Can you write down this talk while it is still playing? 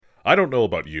I don't know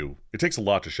about you, it takes a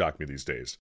lot to shock me these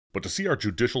days, but to see our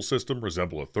judicial system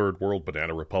resemble a third world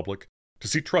banana republic, to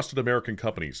see trusted American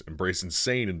companies embrace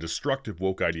insane and destructive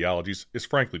woke ideologies is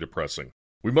frankly depressing.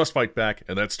 We must fight back,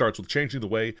 and that starts with changing the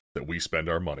way that we spend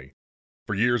our money.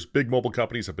 For years, big mobile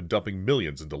companies have been dumping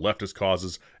millions into leftist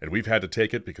causes, and we've had to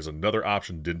take it because another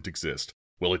option didn't exist.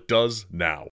 Well, it does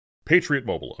now. Patriot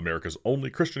Mobile, America's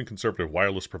only Christian conservative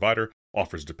wireless provider,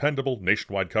 offers dependable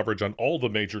nationwide coverage on all the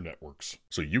major networks,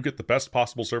 so you get the best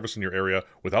possible service in your area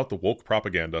without the woke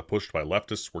propaganda pushed by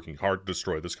leftists working hard to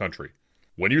destroy this country.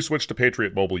 When you switch to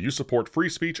Patriot Mobile, you support free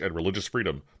speech and religious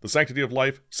freedom, the sanctity of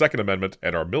life, Second Amendment,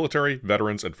 and our military,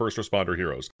 veterans, and first responder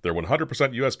heroes. Their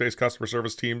 100% US-based customer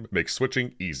service team makes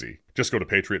switching easy. Just go to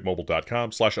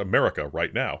patriotmobile.com/America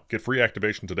right now. Get free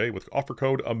activation today with offer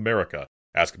code AMERICA.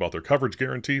 Ask about their coverage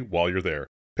guarantee while you're there.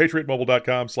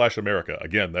 patriotmobile.com/America.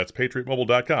 Again, that's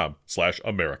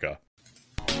patriotmobile.com/America.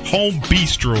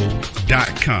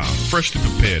 HomeBistro.com. Freshly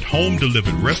prepared,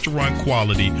 home-delivered,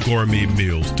 restaurant-quality gourmet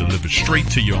meals delivered straight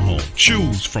to your home.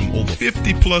 Choose from over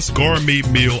 50-plus gourmet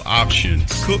meal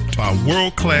options cooked by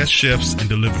world-class chefs and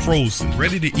delivered frozen,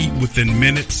 ready to eat within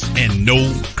minutes and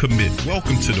no commit.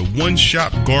 Welcome to the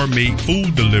one-shop gourmet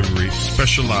food delivery,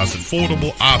 specializing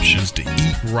affordable options to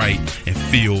eat right and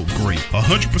feel great.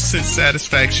 100%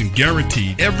 satisfaction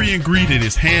guaranteed. Every ingredient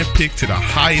is handpicked to the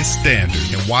highest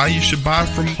standard. And why you should buy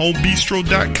from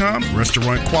HomeBistro.com.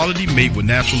 Restaurant quality, made with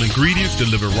natural ingredients,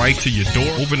 delivered right to your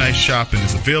door. Overnight shopping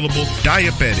is available.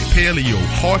 Diabetic, paleo,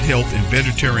 heart health, and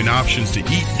vegetarian options to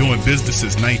eat. Doing business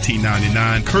since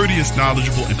 1999. Courteous,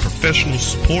 knowledgeable, and professional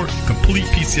support. Complete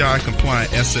PCI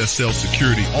compliant SSL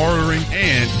security ordering,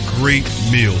 and great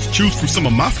meals. Choose from some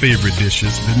of my favorite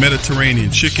dishes: the Mediterranean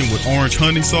chicken with orange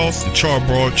honey sauce, the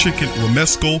charbroiled chicken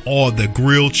romesco, or the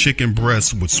grilled chicken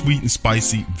breast with sweet and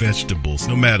spicy vegetables.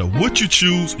 No matter what you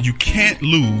choose, you can't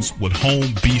lose with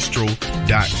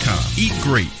HomeBistro.com. Eat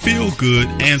great, feel good,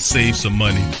 and save some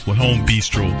money with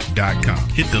HomeBistro.com.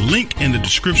 Hit the link in the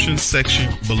description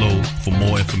section below for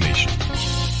more information.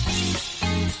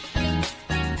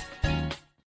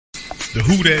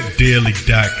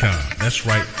 TheWhoThatDaily.com. That's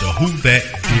right,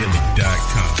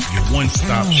 TheWhoThatDaily.com. Your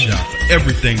one-stop shop for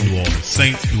everything New Orleans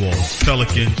Saints, New Orleans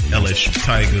Pelicans, LSU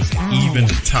Tigers, even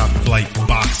the top flight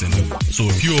boxing. So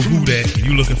if you're a Who That and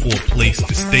you're looking for a place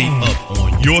to stay up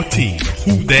on your team,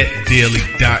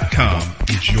 TheWhoThatDaily.com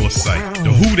is your site.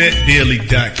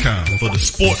 TheWhoThatDaily.com for the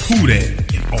sport Who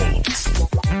That in all of us.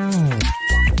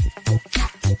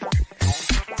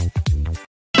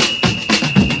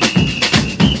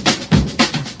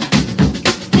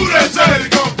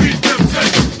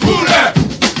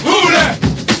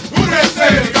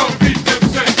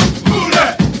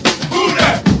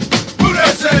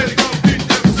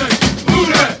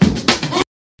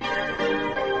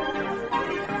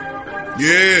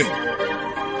 Yeah.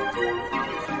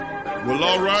 Well,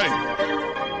 all right.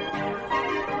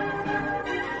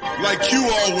 Like you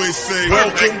always say,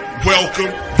 welcome,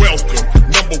 welcome, welcome.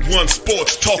 Number one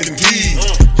sports talking league.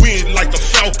 We ain't like the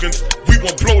Falcons. We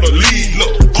won't blow the lead.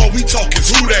 Look, all we talk is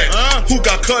who that, who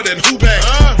got cut and who back.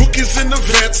 Rookies and the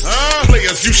vets,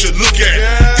 players you should look at.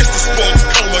 It's the sports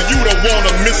coma, you don't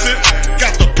wanna miss it.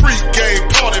 Got the pre-game,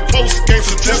 party, post-game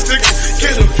statistics.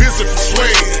 Get a visit for Sway,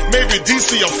 maybe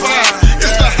DC or 5.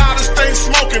 It's the hottest thing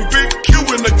smoking, Big Q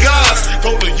and the guys.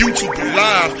 Go to YouTube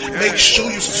Live, make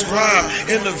sure you subscribe.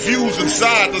 Interviews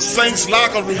inside the Saints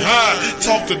locker room high.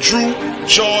 Talk to Drew,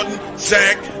 Jordan,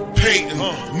 Zach, Peyton,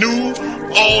 New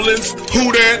Orleans, Who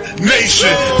That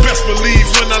Nation. Best believe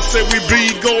when I say we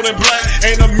bleed gold and black.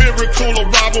 Ain't a miracle or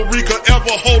rivalry could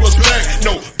ever hold us back.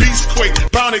 No, Beastquake,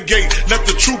 Bounty Gate, let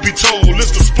the truth be told. It's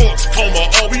the sports coma,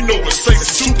 all we know is say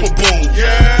Super Bowl.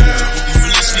 Yeah. You're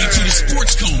listening to the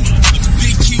Sports Coma with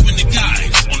Big Q and the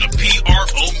guys on the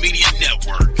PRO Media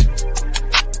Network.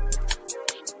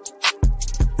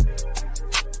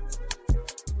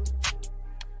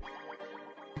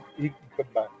 He can come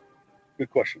back. Good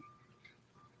question.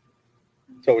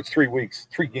 So it's 3 weeks,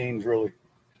 3 games, really.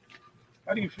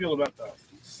 How do you feel about the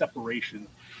separation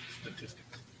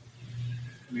statistics?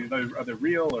 I mean, are they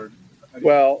real or?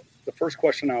 Well, the first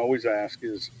question I always ask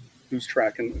is, who's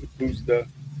tracking? Who's the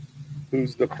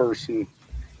person?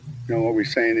 You know, are we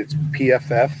saying it's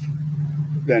PFF?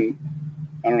 Then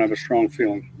I don't have a strong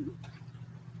feeling,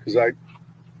 because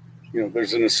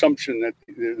there's an assumption that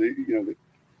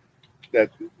that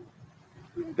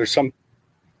there's some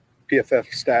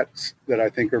PFF stats that I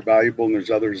think are valuable, and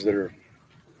there's others that are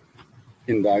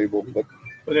invaluable.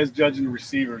 But as judging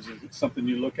receivers, is it something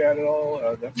you look at all?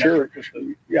 That sure.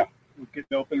 Yeah. Get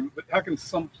open, but how can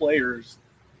some players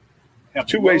have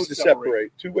two ways to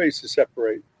separate?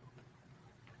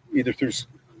 either through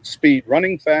speed,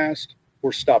 running fast,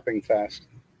 or stopping fast.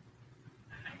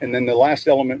 And then the last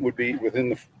element would be within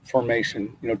the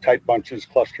formation, tight bunches,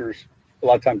 clusters. A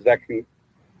lot of times that can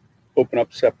open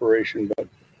up separation, but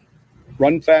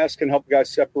run fast can help guys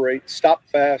separate. Stop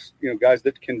fast, guys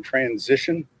that can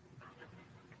transition.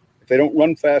 If they don't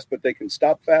run fast, but they can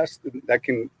stop fast, that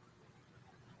can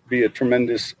be a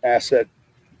tremendous asset.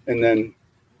 And then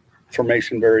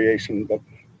formation variation, but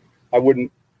I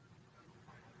wouldn't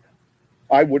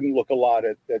look a lot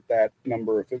at that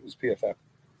number if it was PFF.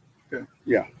 Okay.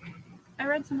 Yeah. I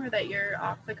read somewhere that you're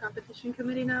off the competition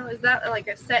committee now. Is that like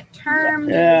a set term?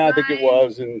 Yeah, I think it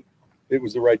was, and it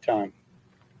was the right time.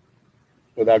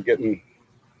 I'll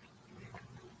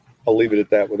leave it at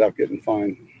that without getting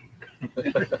fined.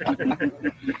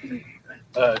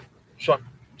 Sean,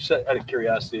 just out of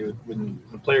curiosity, when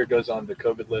the player goes on the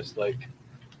COVID list like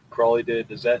Crawley did,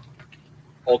 does that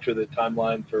alter the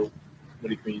timeline for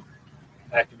when he can be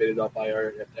activated off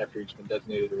IR after he's been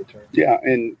designated a return? Yeah,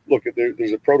 and look,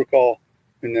 there's a protocol,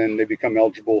 and then they become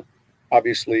eligible.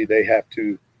 Obviously, they have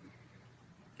to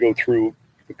go through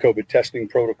the COVID testing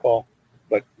protocol,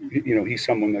 but he's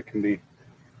someone that can be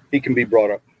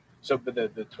brought up. So, but the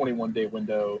 21-day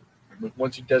window,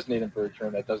 once you designate him for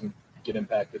return, that doesn't get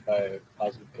impacted by a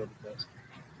positive COVID test.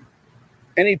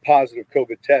 Any positive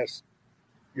COVID test,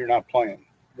 you're not playing.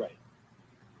 Right.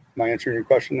 Am I answering your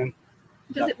question then?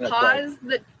 Does it pause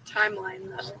the timeline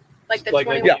though? Like the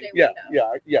 21-day window?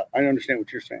 Yeah. I understand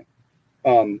what you're saying.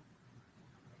 I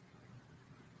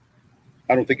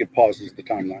don't think it pauses the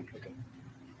timeline. Okay.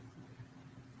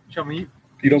 Show me.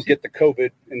 You don't get the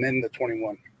COVID and then the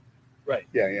 21. Right.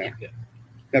 Yeah.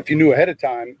 Now, if you knew ahead of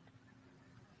time,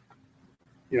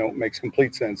 it makes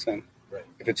complete sense then. Right.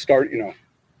 If it started,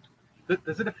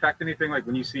 Does it affect anything, like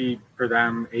when you see for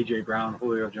them, A.J. Brown,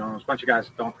 Julio Jones, a bunch of guys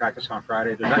don't practice on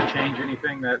Friday? Does that change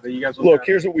anything that you guys look?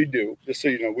 Here's what we do. Just so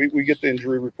you know, we get the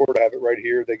injury report. I have it right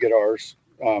here. They get ours,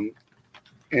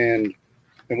 and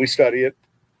we study it.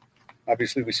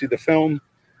 Obviously, we see the film,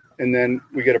 and then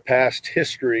we get a past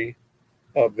history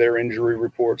of their injury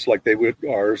reports like they would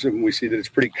ours, and we see that it's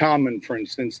pretty common, for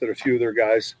instance, that a few of their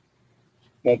guys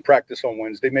won't practice on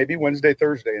Wednesday, maybe Wednesday,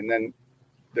 Thursday, and then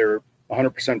they're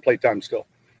 100% playtime still.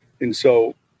 And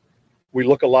so we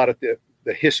look a lot at the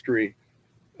history.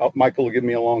 Michael will give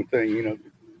me a long thing,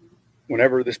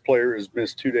 whenever this player has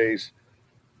missed 2 days,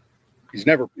 he's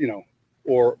never,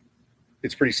 or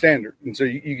it's pretty standard. And so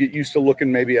you get used to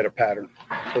looking maybe at a pattern.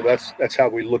 So that's how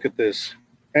we look at this.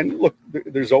 And look,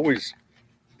 there's always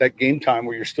that game time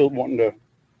where you're still wanting to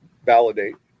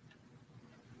validate.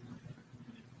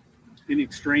 Any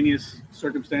extraneous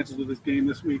circumstances with this game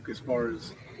this week as far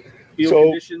as field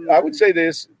conditions? I would say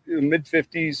this,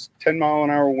 mid-50s,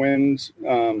 10-mile-an-hour winds,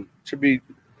 should be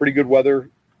pretty good weather.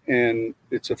 And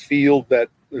it's a field that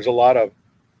there's a lot of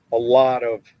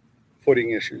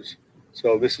footing issues.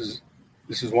 So this is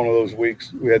one of those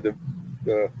weeks. We had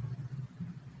the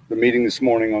meeting this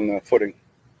morning on the footing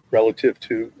relative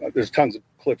to there's tons of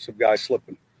clips of guys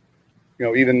slipping.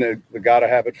 Even the gotta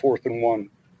have it 4th and 1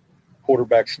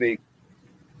 quarterback sneak.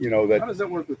 That. How does that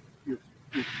work with your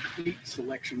cleat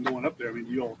selection going up there? I mean,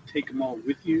 do you all take them all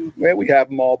with you? Well, we have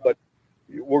them all, but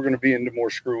we're going to be into more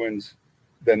screw-ins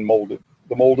than molded.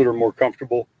 The molded are more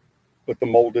comfortable, but the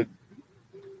molded,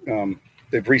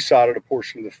 they've resodded a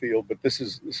portion of the field. But this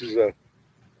is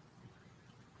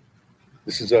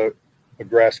a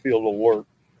grass field alert,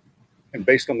 and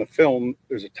based on the film,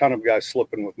 there's a ton of guys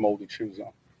slipping with molded shoes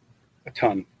on, a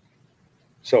ton.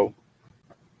 So.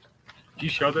 Do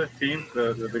you show the team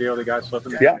the video of the guys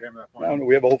slipping? Yeah. No,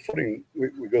 we have a whole footing.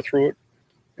 We go through it,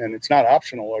 and it's not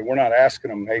optional. Like, we're not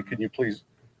asking them, hey, can you please,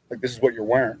 this is what you're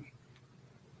wearing.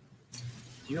 Do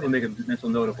you ever make a mental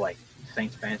note of,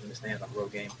 Saints fans in the stands on a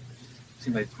road game? It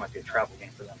seems like this might be a travel game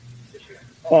for them this year.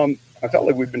 I felt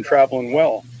like we've been traveling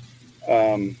well.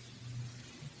 I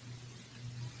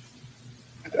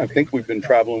think we've been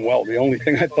traveling well. The only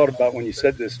thing I thought about when you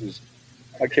said this was,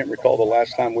 I can't recall the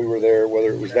last time we were there,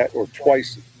 whether it was that or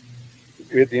twice.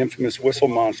 We had the infamous whistle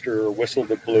monster or whistle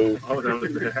that blew. Oh, that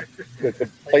was That the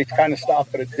plate kind of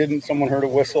stopped, but it didn't. Someone heard a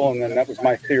whistle, and then that was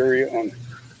my theory on,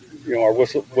 our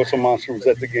whistle monster was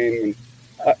at the game.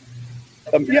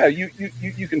 And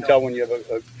you can tell when you have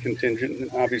a contingent.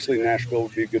 And obviously, Nashville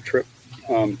would be a good trip.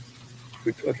 I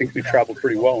think we traveled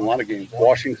pretty well in a lot of games.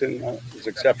 Washington was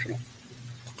exceptional.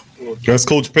 That's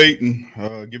Coach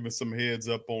Payton giving some heads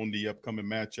up on the upcoming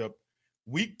matchup.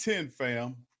 Week 10,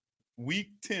 fam. Week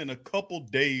 10, a couple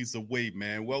days away,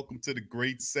 man. Welcome to the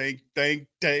great Saint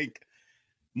Tank.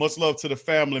 Much love to the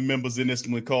family members in this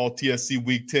one called TSC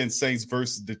Week 10 Saints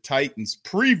versus the Titans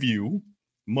preview.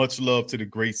 Much love to the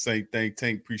great Saint Think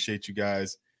Tank. Appreciate you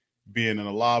guys being in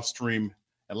a live stream.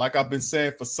 And like I've been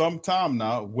saying for some time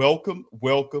now, welcome,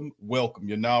 welcome, welcome.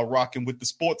 You're now rocking with the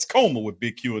Sports Coma with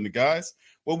Big Q and the guys,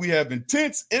 where we have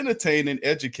intense, entertaining,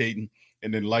 educating,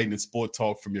 and enlightening sport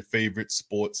talk from your favorite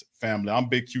sports family. I'm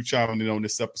Big Q chiming in on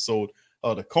this episode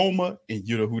of the Coma, and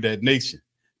you know who that nation,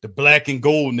 the Black and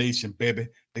Gold Nation, baby,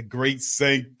 the great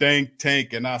Saint Think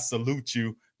Tank, and I salute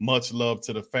you. Much love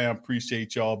to the fam.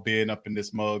 Appreciate y'all being up in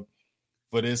this mug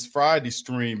for this Friday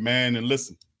stream, man. And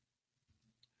listen,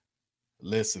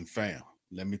 fam,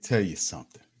 let me tell you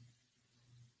something.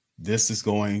 This is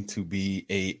going to be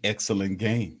an excellent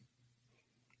game.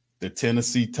 The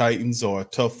Tennessee Titans are a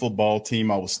tough football team.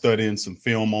 I was studying some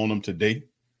film on them today,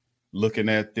 looking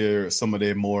at some of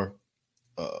their more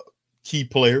key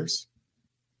players.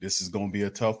 This is going to be a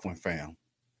tough one, fam.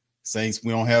 Saints,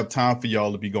 we don't have time for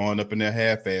y'all to be going up in there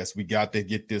half-ass. We got to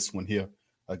get this one here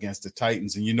against the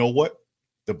Titans. And you know what?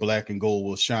 The black and gold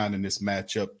will shine in this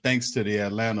matchup thanks to the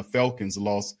Atlanta Falcons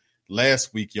loss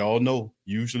last week. Y'all know,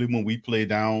 usually when we play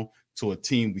down to a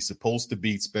team we're supposed to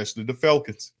beat, especially the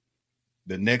Falcons,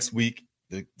 the next week,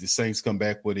 the Saints come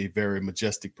back with a very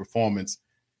majestic performance.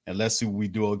 And let's see what we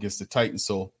do against the Titans.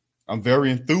 So I'm very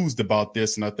enthused about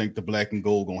this, and I think the black and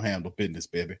gold going to handle business,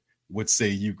 baby. What say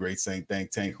you, great Saint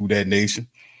Think Tank, who that nation?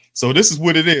 So this is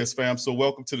what it is, fam. So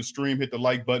welcome to the stream. Hit the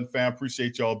like button, fam.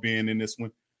 Appreciate y'all being in this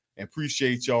one. And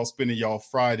appreciate y'all spending y'all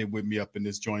Friday with me up in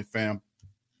this joint, fam.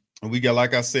 And we got,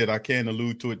 like I said, I can't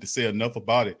allude to it to say enough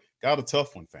about it. Got a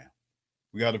tough one, fam.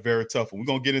 We got a very tough one. We're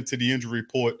going to get into the injury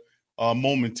report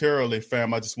momentarily,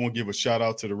 fam. I just want to give a shout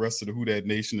out to the rest of the Who Dat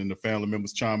Nation and the family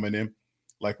members chiming in.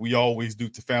 Like we always do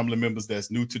to family members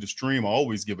that's new to the stream, I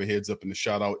always give a heads up and a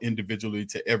shout out individually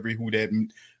to every Who Dat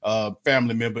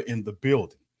family member in the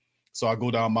building. So I go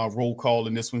down my roll call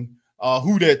in this one.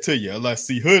 Who that to you? Let's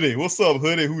see. Hoodie. What's up,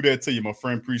 Hoodie? Who that to you, my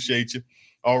friend? Appreciate you.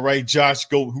 All right. Josh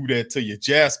Goat. Who that to you?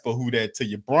 Jasper. Who that to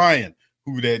you? Brian.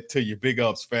 Who that to you? Big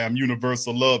ups, fam.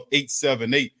 Universal Love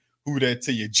 878. Who that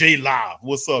to you? J Live.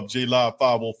 What's up, J Live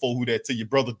 504? Who that to you?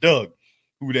 Brother Doug.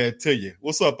 Who that to you?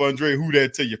 What's up, Andre? Who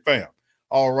that to you, fam?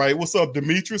 All right. What's up,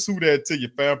 Demetrius? Who that to you,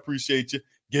 fam? Appreciate you.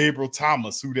 Gabriel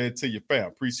Thomas. Who that to you, fam?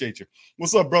 Appreciate you.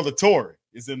 What's up, Brother Torrey?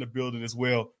 Is in the building as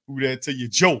well. Who that to you?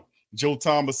 Joe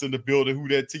Thomas in the building. Who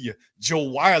that to you? Joe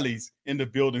Wiley's in the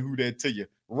building. Who that to you?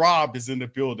 Rob is in the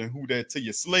building. Who that to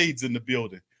you? Slade's in the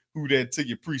building. Who that to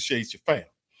you? Appreciate you, fam.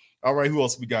 All right. Who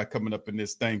else we got coming up in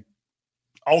this thing?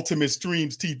 Ultimate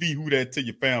Streams TV. Who that to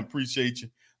you, fam? Appreciate you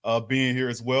being here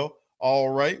as well.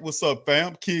 All right. What's up,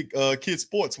 fam? Kid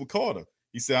Sports with Carter.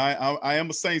 He said, I am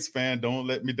a Saints fan. Don't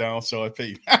let me down, Sean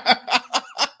Payton.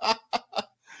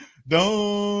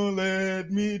 Don't let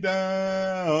me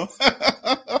down.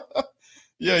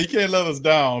 Yeah, you can't let us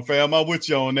down, fam. I'm with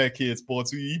you on that, Kid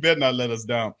Sports. You better not let us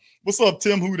down. What's up,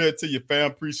 Tim? Who that to you,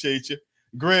 fam? Appreciate you.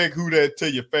 Greg, who that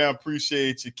to you, fam?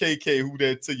 Appreciate you. KK, who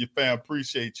that to you, fam?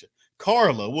 Appreciate you.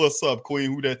 Carla, what's up,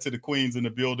 Queen? Who that to the Queens in the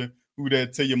building? Who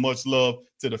that to you? Much love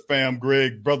to the fam.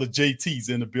 Greg, brother JT's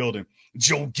in the building.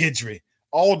 Joe Gidry.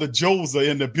 All the Joes are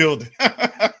in the building.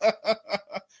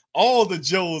 All the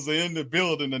Joes are in the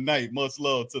building tonight. Much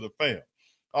love to the fam.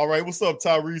 All right, what's up,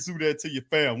 Tyrese? Who that to you,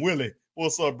 fam? Willie,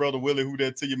 what's up, brother Willie? Who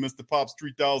that to you, Mr. Pops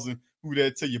 3000? Who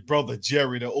that to you, brother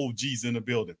Jerry? The OG's in the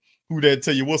building. Who that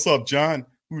to you? What's up, John?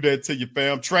 Who that to you,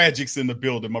 fam? Tragic's in the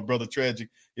building. My brother Tragic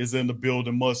is in the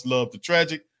building. Much love to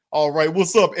Tragic. All right,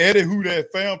 what's up, Eddie? Who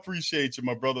that, fam? Appreciate you,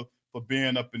 my brother, for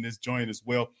being up in this joint as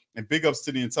well. And big ups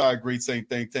to the entire Great Saint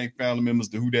Think Tank family members,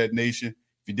 the Who Dat Nation.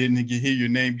 If you didn't hear your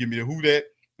name, give me a Who Dat,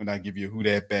 and I'll give you a Who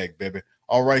Dat back, baby.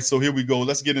 All right, so here we go.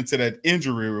 Let's get into that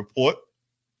injury report.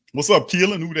 What's up,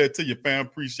 Keelan? Who that to you, fam?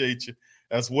 Appreciate you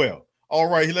as well. All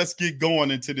right, let's get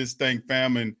going into this thing,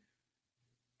 fam. And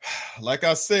like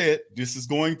I said, this is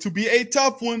going to be a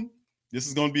tough one. This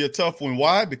is going to be a tough one.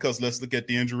 Why? Because let's look at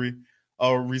the injury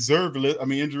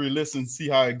injury list and see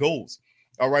how it goes.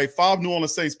 All right, 5 New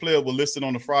Orleans Saints players were listed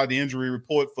on the Friday injury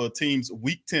report for team's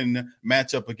Week 10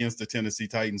 matchup against the Tennessee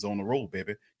Titans on the road,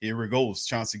 baby. Here it goes.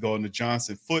 Chauncey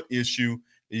Gardner-Johnson, foot issue.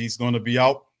 He's going to be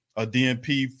out, a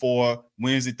DNP for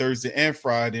Wednesday, Thursday, and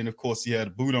Friday. And, of course, he had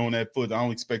a boot on that foot. I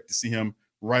don't expect to see him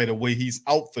right away. He's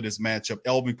out for this matchup.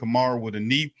 Alvin Kamara with a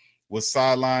knee was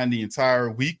sidelined the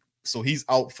entire week, so he's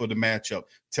out for the matchup.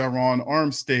 Teron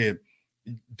Armstead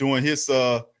doing his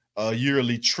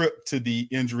yearly trip to the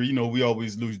injury. You know, we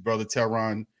always lose brother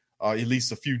Teron at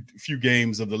least a few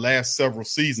games of the last several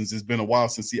seasons. It's been a while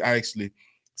since I actually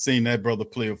seen that brother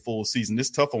play a full season. It's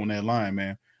tough on that line,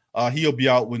 man. He'll be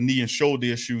out with knee and shoulder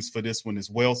issues for this one as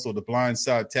well. So the blind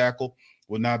side tackle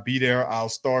will not be there. Our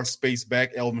star space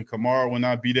back, Alvin Kamara, will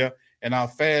not be there. and our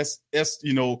fast,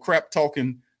 crap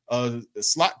talking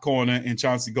slot corner and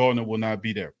Chauncey Gardner will not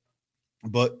be there.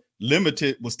 But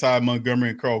limited was Ty Montgomery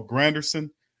and Carl Granderson.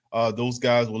 Those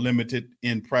guys were limited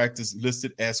in practice,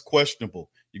 listed as questionable.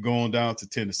 You're going down to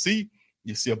Tennessee,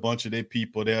 you see a bunch of their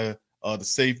people there. The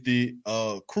safety,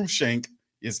 Cruikshank,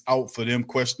 is out for them.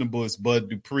 Questionable is Bud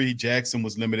Dupree. Jackson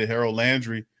was limited. Harold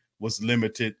Landry was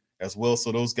limited as well.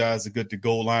 So those guys are good to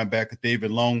go. Linebacker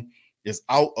David Long is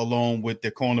out along with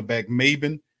their cornerback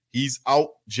Maben. He's out.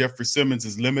 Jeffrey Simmons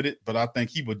is limited, but I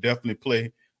think he would definitely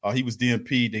play. He was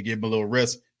DMP. They gave him a little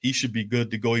rest. He should be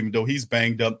good to go, even though he's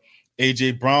banged up.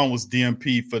 A.J. Brown was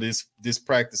DMP for this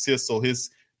practice here, so his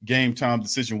game time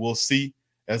decision we'll see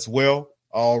as well.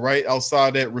 All right.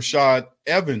 Outside that, Rashad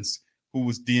Evans, who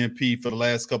was DMP for the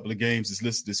last couple of games, is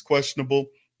listed as questionable.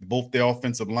 Both their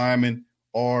offensive linemen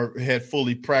had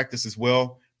fully practiced as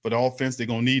well. For the offense, they're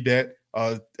going to need that.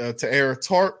 Ta'ara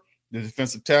Tart, the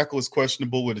defensive tackle, is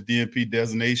questionable with a DMP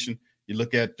designation. You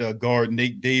look at guard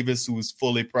Nate Davis, who is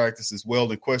fully practiced as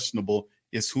well, and questionable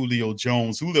is Julio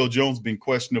Jones. Julio Jones been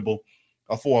questionable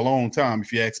for a long time.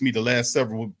 If you ask me, the last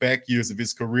several back years of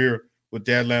his career with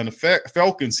the Atlanta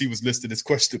Falcons, he was listed as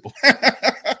questionable.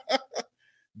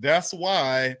 That's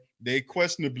why they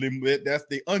questionably, that's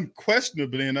the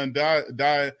unquestionably and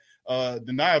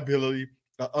deniability,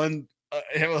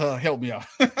 help me out.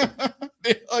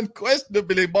 They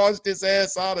unquestionably marched his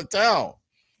ass out of town.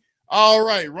 All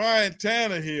right, Ryan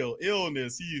Tannehill,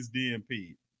 illness, he is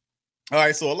DMP. All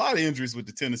right, so a lot of injuries with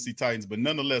the Tennessee Titans, but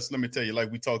nonetheless, let me tell you,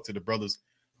 like we talked to the brothers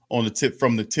on the tip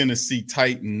from the Tennessee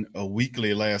Titan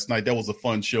Weekly last night. That was a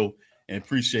fun show, and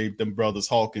appreciate them brothers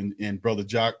Hawk and brother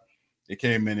Jock. They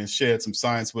came in and shared some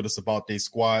science with us about their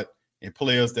squad and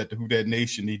players that the Who Dat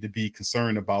Nation need to be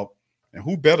concerned about. And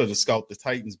who better to scout the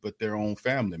Titans but their own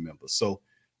family members? So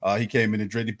he came in and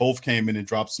they both came in and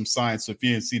dropped some science. So if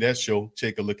you didn't see that show,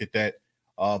 take a look at that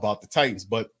about the Titans.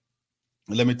 But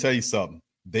let me tell you something.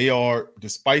 They are,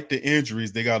 despite the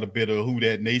injuries, they got a bit of Who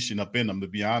Dat Nation up in them, to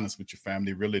be honest with your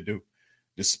family, really do.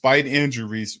 Despite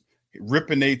injuries,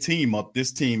 ripping their team up,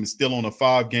 this team is still on a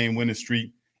 5-game winning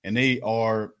streak, and they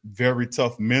are very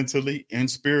tough mentally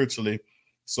and spiritually.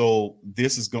 So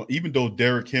this is going, even though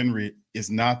Derrick Henry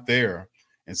is not there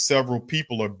and several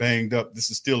people are banged up, this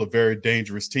is still a very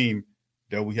dangerous team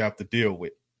that we have to deal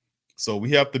with. So we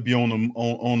have to be on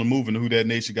the move, and Who Dat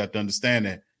Nation got to understand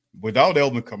that. Without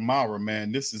Elvin Kamara,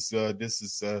 man, this is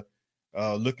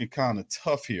looking kind of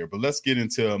tough here. But let's get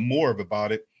into more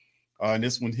about it. And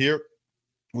this one here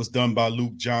was done by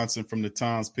Luke Johnson from the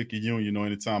Times-Picayune. You know,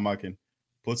 anytime I can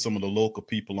put some of the local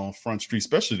people on Front Street,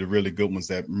 especially the really good ones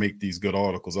that make these good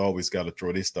articles, I always got to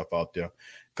throw their stuff out there.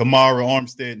 Kamara,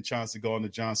 Armstead, and Chauncey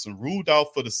Gardner-Johnson ruled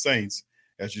out for the Saints.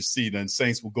 As you see, then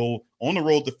Saints will go on the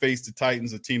road to face the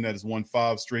Titans, a team that has won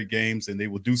 5 straight games, and they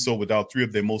will do so without 3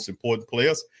 of their most important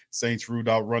players. Saints ruled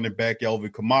out running back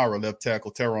Elvin Kamara, left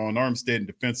tackle Teron Armstead, and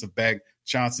defensive back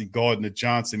Chauncey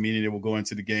Gardner-Johnson, meaning they will go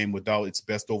into the game without its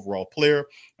best overall player,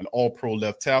 an all-pro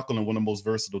left tackle, and one of the most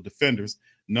versatile defenders.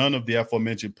 None of the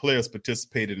aforementioned players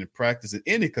participated in practice in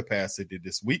any capacity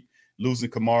this week.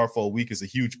 Losing Kamara for a week is a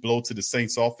huge blow to the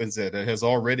Saints offense that has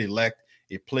already lacked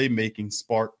a playmaking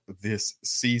spark this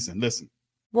season. Listen.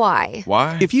 Why?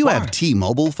 If you have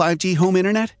T-Mobile 5G home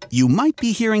internet, you might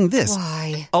be hearing this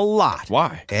a lot.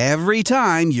 Why? Every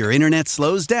time your internet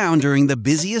slows down during the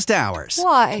busiest hours.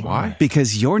 Why?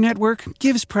 Because your network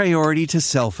gives priority to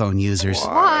cell phone users.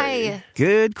 Why?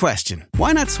 Good question.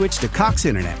 Why not switch to Cox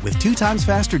Internet with 2 times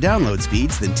faster download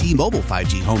speeds than T-Mobile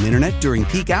 5G home internet during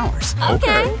peak hours?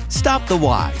 Okay. Stop the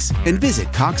whys and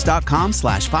visit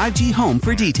cox.com/5G home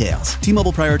for details.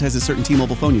 T-Mobile prioritizes certain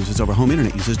T-Mobile phone users over home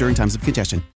internet users during times of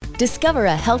congestion. Discover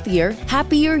a healthier,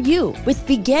 happier you with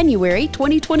Veganuary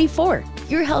 2024.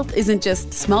 Your health isn't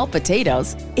just small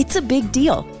potatoes, it's a big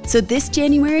deal. So this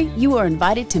January, you are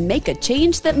invited to make a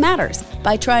change that matters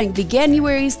by trying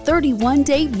Veganuary's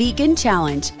 31-day vegan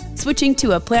challenge. Switching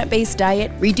to a plant-based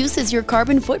diet reduces your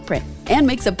carbon footprint and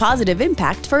makes a positive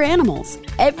impact for animals.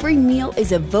 Every meal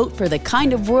is a vote for the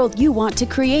kind of world you want to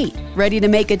create. Ready to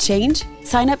make a change?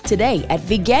 Sign up today at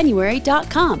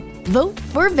Veganuary.com. Vote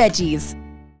for veggies.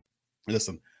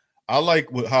 Listen, I like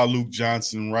how Luke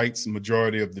Johnson writes the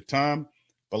majority of the time.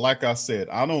 But like I said,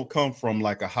 I don't come from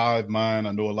like a hive mind.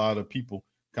 I know a lot of people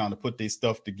kind of put their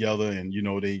stuff together and, you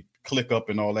know, they click up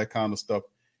and all that kind of stuff.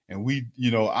 And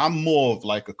I'm more of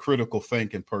like a critical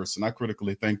thinking person. I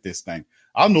critically think this thing.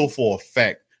 I know for a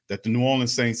fact that the New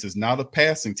Orleans Saints is not a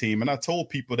passing team. And I told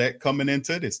people that coming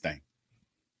into this thing.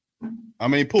 I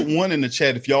mean, put 1 in the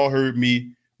chat if y'all heard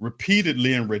me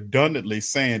repeatedly and redundantly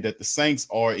saying that the Saints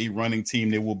are a running team.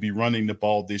 They will be running the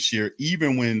ball this year,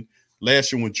 even when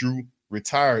last year when Drew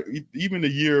retired, even the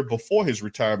year before his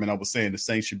retirement, I was saying the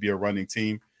Saints should be a running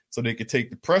team so they could take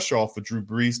the pressure off of Drew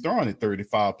Brees throwing it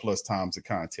 35 plus times a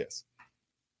contest.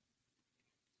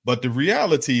 But the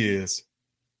reality is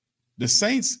the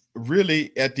Saints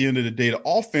really, at the end of the day, the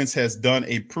offense has done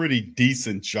a pretty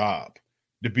decent job,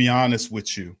 to be honest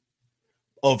with you,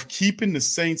 of keeping the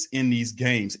Saints in these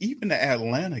games, even the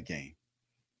Atlanta game.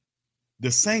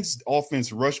 The Saints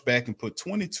offense rushed back and put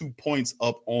 22 points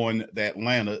up on the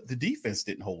Atlanta. The defense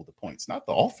didn't hold the points, not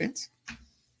the offense.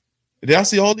 I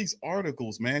see all these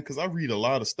articles, man, because I read a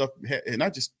lot of stuff, and I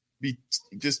just be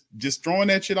just throwing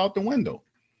that shit out the window.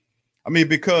 I mean,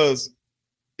 because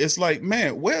it's like,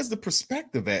 man, where's the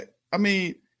perspective at? I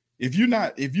mean, if you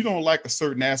don't like a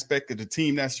certain aspect of the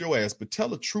team, that's your ass. But tell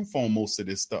the truth on most of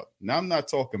this stuff. Now, I'm not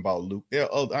talking about Luke.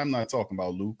 I'm not talking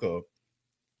about Luke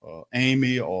or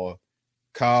Amy or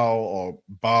Kyle or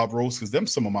Bob Rose, because them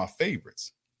some of my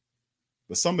favorites.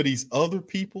 But some of these other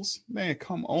people's, man,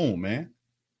 come on, man.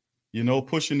 You know,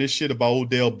 pushing this shit about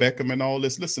Odell Beckham and all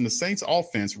this. Listen, the Saints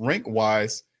offense,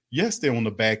 rank-wise, yes, they're on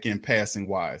the back end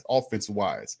passing-wise,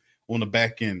 offense-wise, on the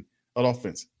back end of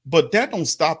offense. But that don't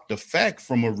stop the fact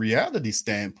from a reality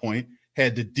standpoint,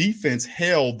 had the defense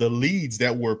held the leads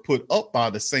that were put up by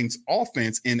the Saints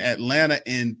offense in Atlanta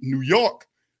and New York,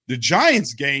 the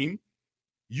Giants game,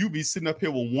 you'd be sitting up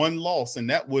here with one loss, and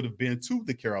that would have been to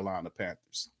the Carolina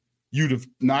Panthers. You'd have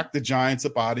knocked the Giants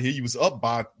up out of here. You was up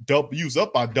by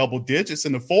double digits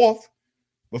in the fourth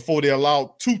before they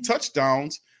allowed 2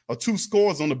 touchdowns or 2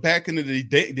 scores on the back end of the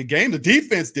game. The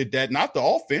defense did that, not the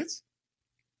offense.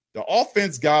 The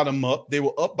offense got them up. They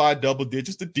were up by double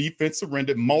digits. The defense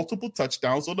surrendered multiple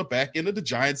touchdowns on the back end of the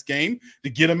Giants game to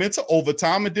get them into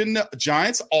overtime. And then the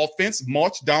Giants offense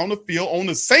marched down the field on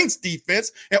the Saints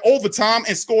defense in overtime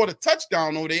and scored a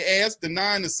touchdown on their ass,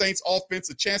 denying the Saints offense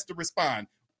a chance to respond.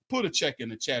 Put a check in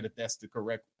the chat if that's the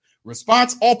correct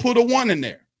response, or put a 1 in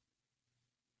there.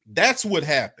 That's what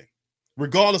happened.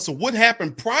 Regardless of what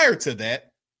happened prior to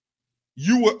that,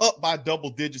 you were up by double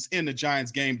digits in the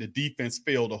Giants game. The defense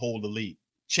failed to hold the lead.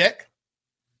 Check.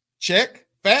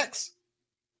 Facts.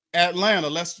 Atlanta,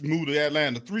 let's move to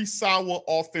Atlanta. 3 sour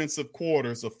offensive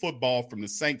quarters of football from the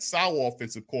Saints. Sour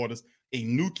offensive quarters, a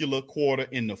nuclear quarter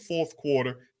in the fourth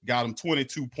quarter, got them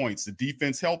 22 points. The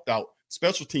defense helped out.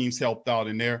 Special teams helped out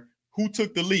in there. Who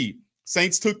took the lead?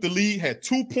 Saints took the lead, had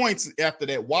 2 points after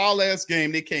that wild-ass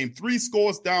game. They came 3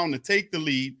 scores down to take the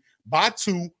lead by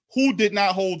 2. Who did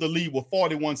not hold the lead with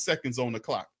 41 seconds on the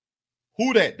clock?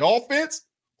 Who that? The offense?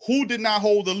 Who did not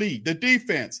hold the lead? The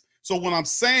defense. So what I'm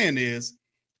saying is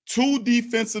 2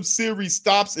 defensive series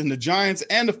stops in the Giants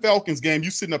and the Falcons game.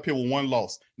 You sitting up here with 1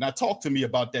 loss. Now talk to me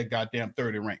about that goddamn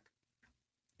 30 rank.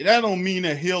 That don't mean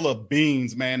a hill of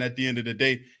beans, man, at the end of the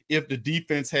day, if the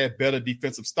defense had better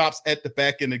defensive stops at the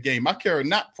back end of the game. I care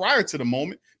not prior to the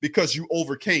moment because you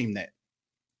overcame that.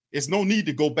 There's no need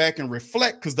to go back and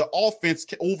reflect because the offense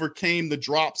overcame the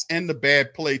drops and the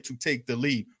bad play to take the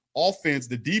lead.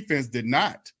 The defense did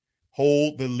not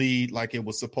hold the lead like it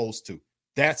was supposed to.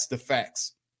 That's the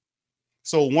facts.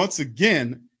 So once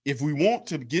again, if we want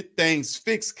to get things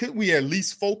fixed, could we at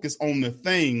least focus on the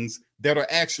things that are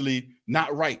actually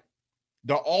not right?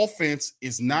 The offense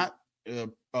is not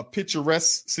a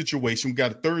picturesque situation. We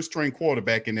got a third-string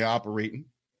quarterback in there operating.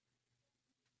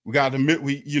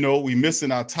 We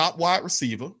missing our top wide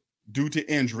receiver due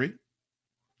to injury,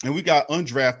 and we got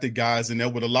undrafted guys in there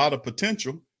with a lot of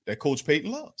potential that Coach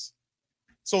Payton loves.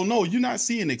 So no, you're not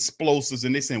seeing explosives,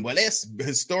 and they're saying, "Well, that's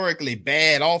historically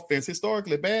bad offense."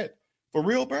 Historically bad for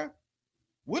real, bro.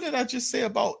 What did I just say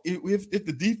about if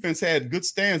the defense had good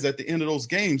stands at the end of those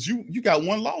games? You got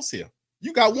 1 loss here.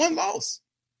 You got 1 loss.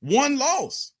 1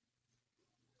 loss.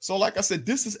 So like I said,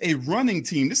 this is a running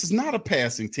team. This is not a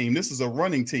passing team. This is a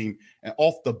running team. And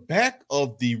off the back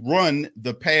of the run,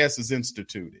 the pass is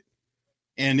instituted.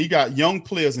 And he got young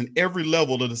players in every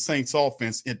level of the Saints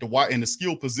offense in the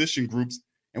skill position groups.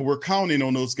 And we're counting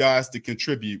on those guys to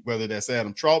contribute, whether that's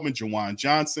Adam Trautman, Jawan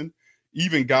Johnson,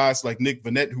 even guys like Nick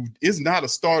Vannett, who is not a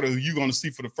starter who you're going to see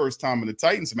for the first time in the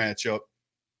Titans matchup.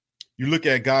 You look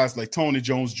at guys like Tony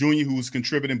Jones Jr., who was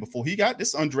contributing before he got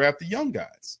this undrafted young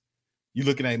guys. You're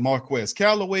looking at Marquez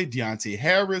Callaway, Deontay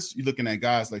Harris. You're looking at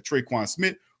guys like Traquan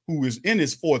Smith, who is in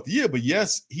his 4th year, but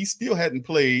yes, he still hadn't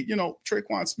played. You know,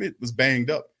 Traquan Smith was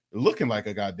banged up, looking like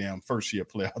a goddamn first-year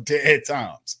player out there at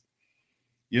times.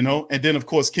 You know, and then, of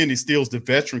course, Kenny Stills, the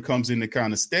veteran, comes in to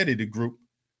kind of steady the group,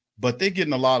 but they're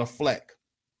getting a lot of flack.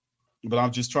 But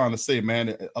I'm just trying to say,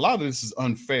 man, a lot of this is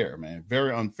unfair, man,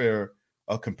 very unfair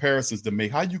comparisons to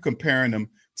make. How you comparing them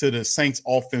to the Saints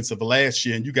offense of last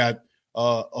year, and you got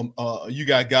You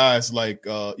got guys like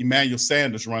Emmanuel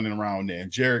Sanders running around there,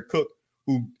 and Jared Cook,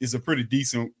 who is a pretty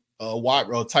decent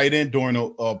tight end during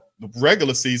the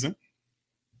regular season.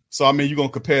 So, I mean, you're going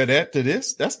to compare that to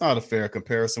this? That's not a fair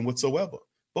comparison whatsoever.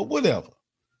 But whatever.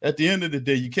 At the end of the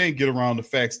day, you can't get around the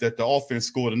facts that the offense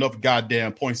scored enough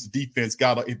goddamn points. The defense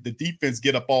if the defense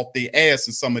get up off their ass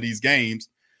in some of these games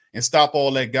and stop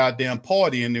all that goddamn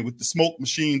partying and with the smoke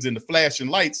machines and the flashing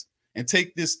lights and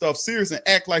take this stuff serious and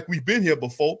act like we've been here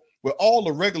before with all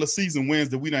the regular season wins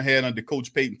that we done had under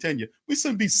Coach Peyton tenure, we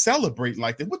shouldn't be celebrating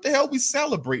like this. What the hell are we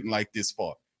celebrating like this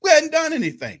for? We hadn't done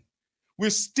anything. We're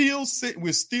still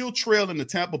trailing the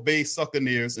Tampa Bay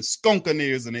Succaneers and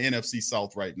Skunkaneers in the NFC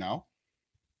South right now.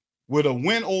 With a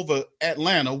win over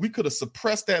Atlanta, we could have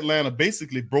suppressed Atlanta,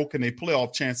 basically broken their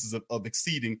playoff chances of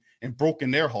exceeding and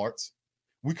broken their hearts.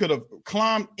 We could have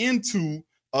climbed into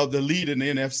the lead in the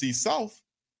NFC South,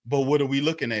 but what are we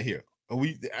looking at here?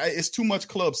 It's too much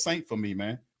Club Saint for me,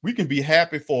 man. We can be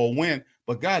happy for a win,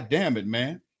 but God damn it,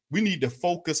 man. We need to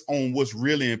focus on what's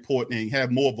really important and have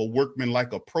more of a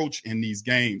workman-like approach in these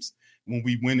games when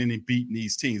we winning and beating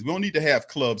these teams. We don't need to have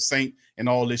Club Saint and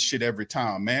all this shit every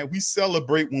time, man. We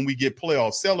celebrate when we get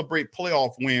playoffs, celebrate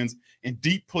playoff wins and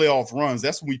deep playoff runs.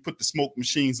 That's when we put the smoke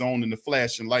machines on and the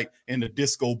flashing light and the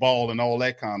disco ball and all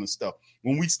that kind of stuff.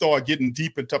 When we start getting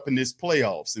deep up in this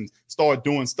playoffs and start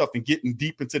doing stuff and getting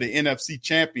deep into the NFC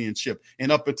Championship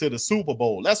and up into the Super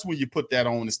Bowl, that's when you put that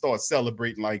on and start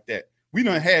celebrating like that. We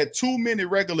done had too many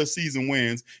regular season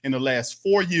wins in the last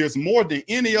 4 years, more than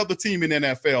any other team in the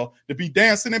NFL, to be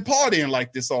dancing and partying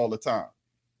like this all the time.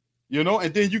 You know,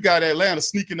 and then you got Atlanta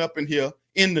sneaking up in here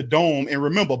in the dome. And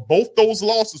remember, both those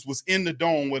losses was in the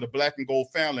dome where the Black and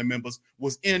Gold family members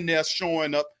was in there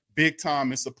showing up big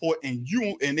time in support. And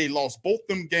they lost both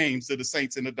them games to the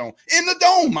Saints in the dome. In the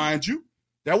dome, mind you.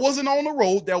 That wasn't on the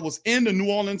road. That was in the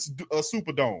New Orleans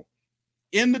Superdome.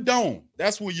 In the dome.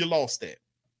 That's where you lost at.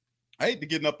 I hate to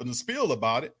get up in the spiel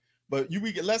about it, but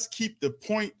let's keep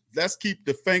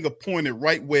the finger pointed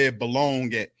right where it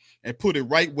belongs at and put it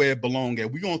right where it belongs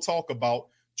at. We're going to talk about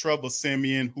Trevor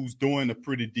Siemian, who's doing a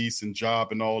pretty decent job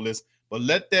and all this, but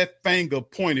let that finger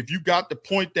point. If you got to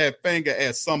point that finger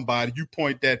at somebody, you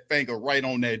point that finger right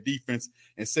on that defense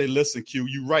and say, listen, Q,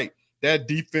 you're right. That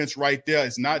defense right there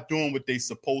is not doing what they're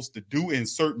supposed to do in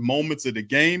certain moments of the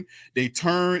game. They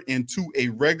turn into a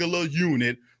regular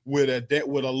unit with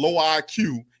a low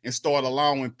IQ and start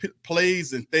allowing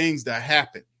plays and things to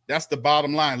happen. That's the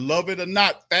bottom line. Love it or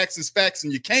not, facts is facts,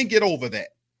 and you can't get over that.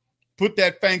 Put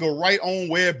that finger right on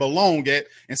where it belongs at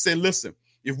and say, listen,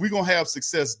 if we're going to have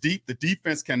success deep, the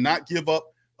defense cannot give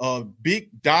up big,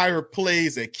 dire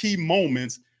plays at key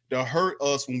moments to hurt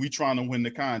us when we're trying to win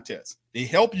the contest. They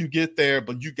help you get there,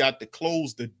 but you got to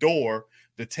close the door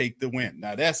to take the win.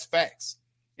 Now, that's facts.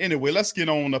 Anyway, let's get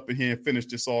on up in here and finish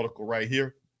this article right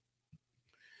here.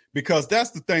 Because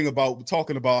that's the thing about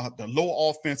talking about the low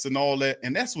offense and all that.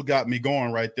 And that's what got me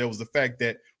going right there was the fact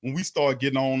that when we start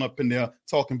getting on up in there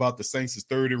talking about the Saints'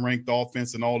 30 ranked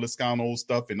offense and all this kind of old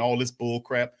stuff and all this bull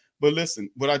crap. But listen,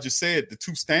 what I just said, the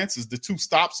two stances, the two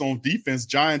stops on defense,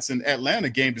 Giants and Atlanta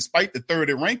game, despite the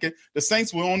 30 ranking, the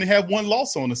Saints will only have one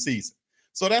loss on the season.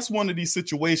 So that's one of these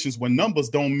situations where numbers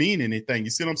don't mean anything. You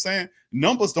see what I'm saying?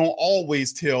 Numbers don't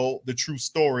always tell the true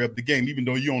story of the game, even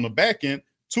though you're on the back end.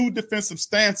 Two defensive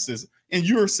stances, and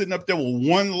you're sitting up there with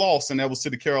one loss, and that was to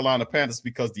the Carolina Panthers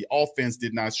because the offense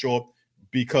did not show up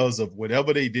because of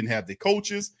whatever. They didn't have the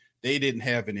coaches, they didn't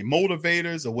have any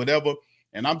motivators or whatever.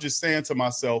 And I'm just saying to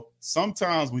myself,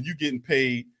 sometimes when you're getting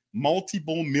paid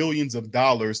multiple millions of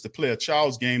dollars to play a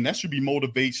child's game, that should be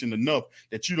motivation enough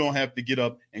that you don't have to get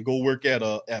up and go work at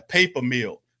a paper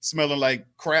mill, smelling like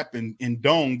crap and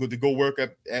dung, but to go work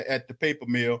at the paper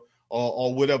mill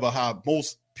or whatever, how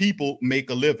most people make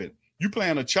a living. You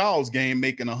playing a child's game,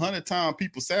 making 100 times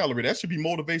people's salary. That should be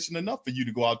motivation enough for you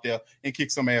to go out there and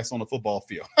kick some ass on the football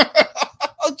field.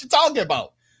 What you talking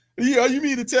about? You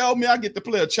mean to tell me I get to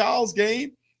play a child's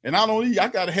game and I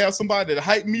got to have somebody to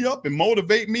hype me up and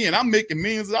motivate me, and I'm making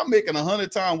millions. I'm making 100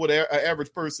 times what an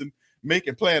average person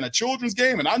making playing a children's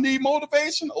game, and I need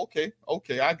motivation? Okay,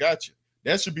 I got you.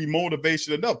 That should be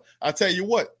motivation enough. I tell you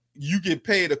what, you get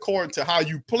paid according to how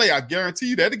you play. I guarantee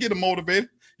you that'll get them motivated.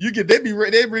 They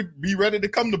be ready to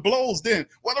come to blows. Then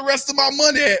where the rest of my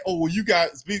money at? Oh, you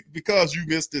guys, because you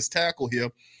missed this tackle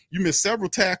here. You missed several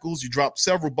tackles. You dropped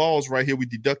several balls right here. We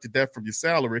deducted that from your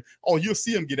salary. Oh, you'll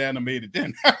see them get animated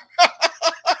then.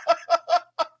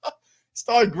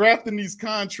 Start grafting these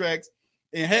contracts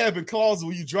and having clauses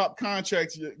where you drop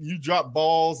contracts, you drop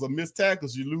balls or miss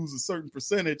tackles, you lose a certain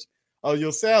percentage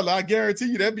your salary, I guarantee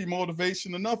you that'd be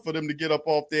motivation enough for them to get up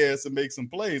off their ass and make some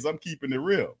plays. I'm keeping it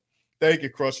real. Thank you,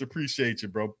 Crush. Appreciate you,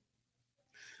 bro.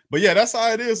 But yeah, that's how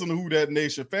it is in the Who That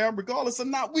Nation, fam. Regardless or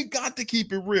not, we got to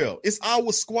keep it real. It's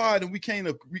our squad, and we can't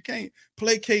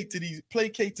placate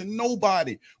to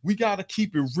nobody. We got to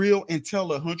keep it real and tell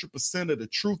 100% of the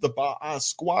truth about our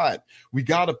squad. We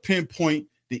got to pinpoint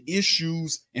the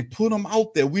issues and put them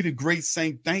out there. We the great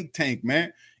Saint think tank,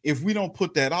 man. If we don't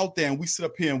put that out there and we sit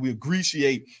up here and we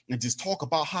appreciate and just talk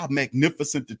about how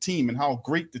magnificent the team and how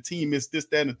great the team is, this,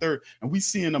 that, and the third, and we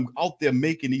seeing them out there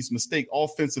making these mistakes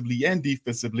offensively and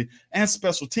defensively and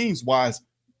special teams wise,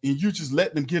 and you just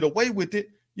let them get away with it,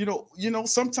 you know,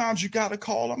 sometimes you got to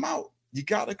call them out. You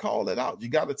got to call it out. You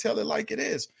got to tell it like it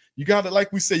is. You got to,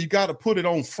 like we say, you got to put it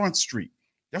on Front Street.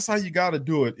 That's how you got to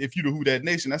do it. If you the Who That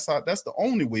Nation, that's the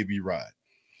only way we ride.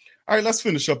 All right, let's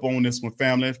finish up on this one,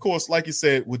 family. Of course, like you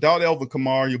said, without Alvin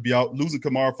Kamara, you'll be out. Losing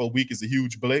Kamara for a week is a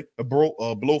huge blow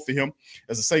for him.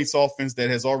 As a Saints offense that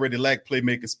has already lacked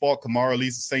playmaking spark, Kamara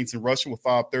leads the Saints in rushing with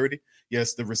 530.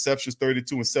 Yes, the receptions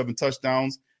 32 and 7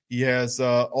 touchdowns. He has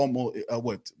almost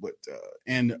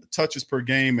and touches per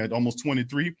game at almost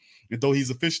 23. And though he's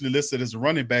officially listed as a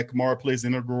running back, Kamara plays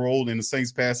an integral role in the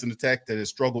Saints passing attack that has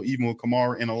struggled even with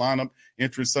Kamara in a lineup.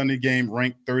 Entering Sunday game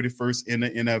ranked 31st in the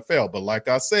NFL. But like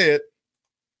I said,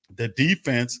 the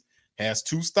defense has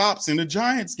 2 stops in the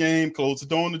Giants game. Close the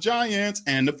door on the Giants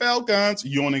and the Falcons.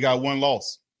 You only got 1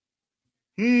 loss.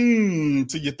 To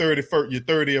your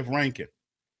 30th ranking.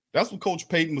 That's what Coach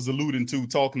Payton was alluding to,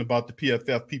 talking about the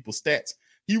PFF people stats.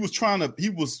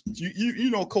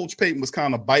 Coach Payton was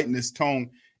kind of biting his tongue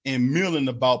and milling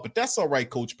about, but that's all right,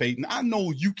 Coach Payton. I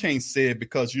know you can't say it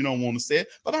because you don't want to say it,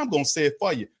 but I'm going to say it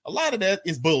for you. A lot of that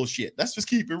is bullshit. Let's just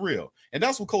keep it real. And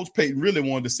that's what Coach Payton really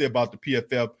wanted to say about the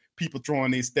PFF people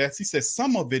throwing their stats. He said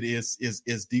some of it is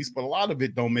decent, but a lot of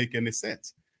it don't make any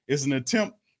sense. It's an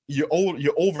attempt. You're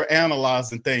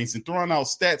overanalyzing things and throwing out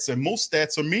stats, and most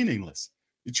stats are meaningless.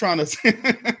 You're trying to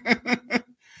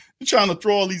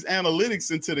throw all these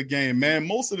analytics into the game, man.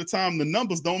 Most of the time, the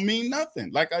numbers don't mean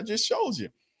nothing. Like I just showed you.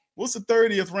 What's the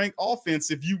 30th ranked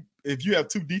offense if you have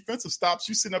 2 defensive stops?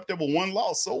 You sitting up there with 1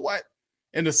 loss. So what?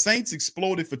 And the Saints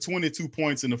exploded for 22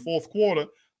 points in the 4th quarter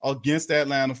against the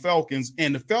Atlanta Falcons,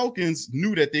 and the Falcons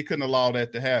knew that they couldn't allow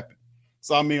that to happen.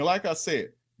 So I mean, like I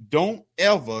said, don't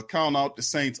ever count out the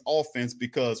Saints offense,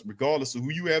 because regardless of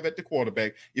who you have at the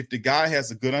quarterback, if the guy has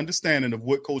a good understanding of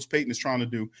what Coach Payton is trying to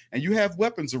do and you have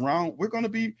weapons around, we're going to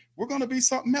be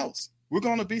something else. We're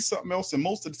going to be something else. And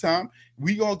most of the time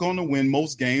we are going to win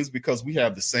most games because we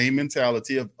have the same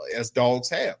mentality as dogs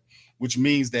have, which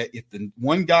means that if the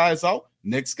one guy is out,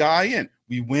 next guy in.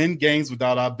 We win games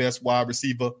without our best wide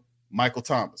receiver, Michael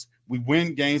Thomas. We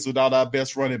win games without our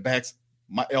best running backs,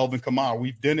 Alvin Kamara.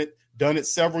 We've done it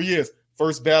several years.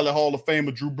 First ballot Hall of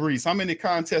Famer Drew Brees. How many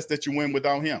contests that you win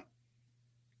without him?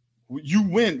 You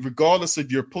win regardless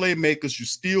of your playmakers. You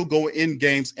still go in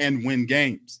games and win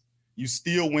games. You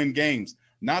still win games.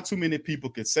 Not too many people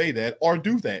could say that or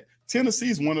do that. Tennessee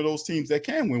is one of those teams that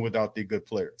can win without their good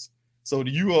players. So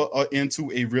you are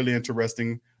into a really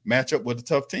interesting matchup with a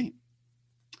tough team.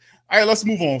 All right, let's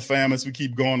move on, fam, as we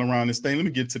keep going around this thing. Let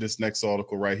me get to this next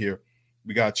article right here.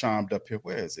 We got chimed up here.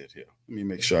 Where is it here? Let me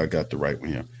make sure I got the right one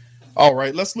here. All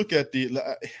right, let's look at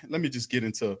let me just get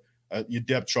into your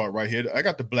depth chart right here. I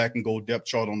got the black and gold depth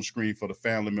chart on the screen for the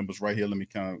family members right here. Let me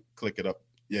kind of click it up.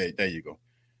 Yeah, there you go.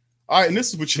 All right, and this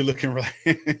is what you're looking right.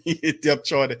 Depth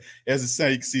chart, as it's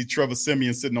saying, you can see Trevor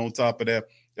Siemian sitting on top of that.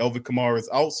 Alvin Kamara is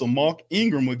out, so Mark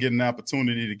Ingram will get an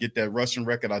opportunity to get that rushing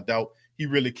record. I doubt he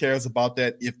really cares about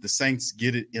that. If the Saints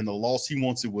get it in the loss, he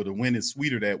wants it with a win. It's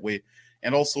sweeter that way.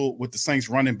 And also with the Saints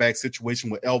running back situation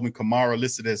with Alvin Kamara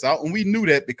listed as out. And we knew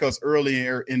that because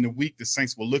earlier in the week, the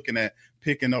Saints were looking at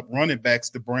picking up running backs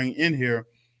to bring in here.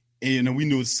 And we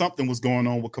knew something was going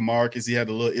on with Kamara because he had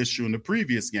a little issue in the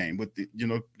previous game with the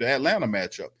Atlanta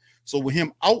matchup. So with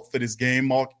him out for this game,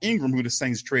 Mark Ingram, who the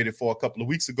Saints traded for a couple of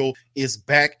weeks ago, is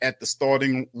back at the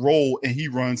starting role, and he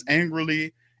runs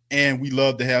angrily. And we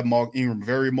love to have Mark Ingram,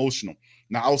 very emotional.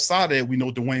 Now, outside of that, we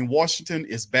know Dwayne Washington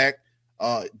is back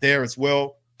there as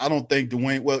well. I don't think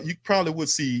you probably would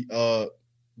see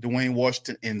Dwayne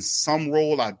Washington in some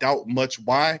role. I doubt much.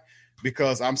 Why?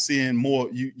 Because I'm seeing more.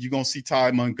 You're going to see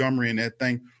Ty Montgomery in that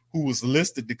thing, who was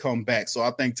listed to come back. So I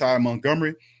think Ty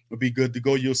Montgomery would be good to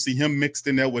go. You'll see him mixed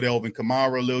in there with Alvin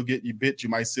Kamara a little bit. You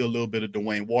might see a little bit of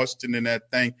Dwayne Washington in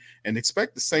that thing, and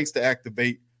expect the Saints to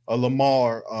activate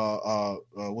Lamar.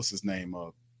 What's his name?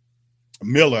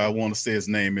 Miller, I want to say his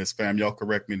name is, fam. Y'all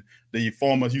correct me. The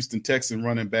former Houston Texan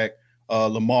running back,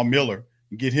 Lamar Miller.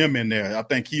 get him in there. I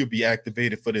think he'll be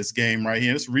activated for this game right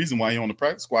here. That's the reason why he's on the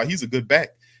practice squad. He's a good back.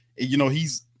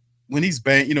 When he's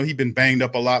banged, he's been banged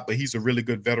up a lot, but he's a really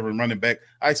good veteran running back.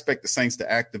 I expect the Saints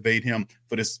to activate him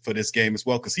for this game as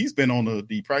well, because he's been on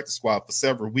the practice squad for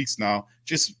several weeks now,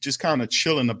 just kind of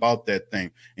chilling about that thing.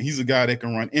 And he's a guy that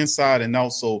can run inside and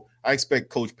out. So I expect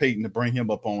Coach Payton to bring him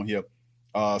up on here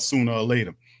sooner or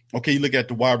later. Okay, you look at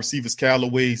the wide receivers,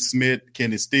 Callaway, Smith,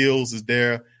 Kenneth Stills is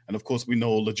there. And, of course, we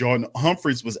know LaJordan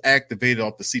Humphreys was activated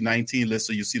off the C-19 list,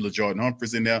 so you see LaJordan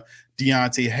Humphreys in there.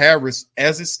 Deontay Harris,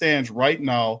 as it stands right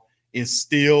now, is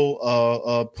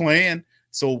still playing.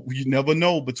 So you never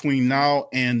know between now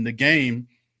and the game,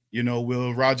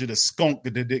 will Roger the Skunk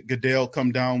Goodell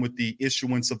come down with the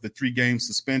issuance of the 3-game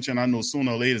suspension? I know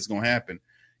sooner or later it's going to happen.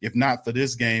 If not for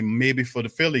this game, maybe for the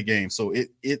Philly game. So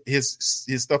his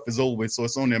stuff is over with, so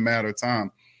it's only a matter of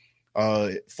time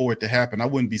for it to happen. I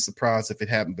wouldn't be surprised if it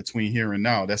happened between here and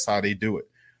now. That's how they do it.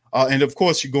 And, of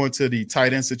course, you go into the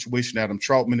tight end situation. Adam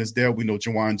Troutman is there. We know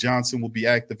Juwan Johnson will be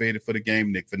activated for the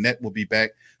game. Nick Vannett will be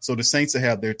back. So the Saints will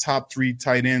have their top 3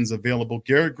 tight ends available.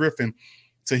 Garrett Griffin,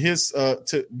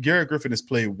 Garrett Griffin has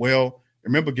played well.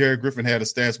 Remember, Garrett Griffin had a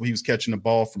stance where he was catching the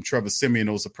ball from Trevor Siemian.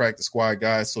 Those are practice squad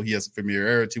guys, so he has a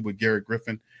familiarity with Garrett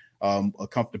Griffin, a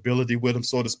comfortability with him,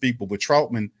 so to speak. But with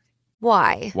Troutman,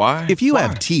 Why? If you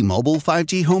have T-Mobile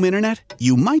 5G home internet,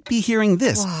 you might be hearing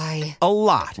this a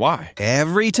lot. Why?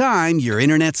 Every time your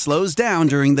internet slows down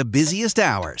during the busiest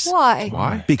hours.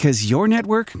 Why? Because your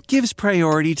network gives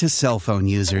priority to cell phone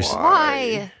users.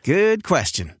 Why? Good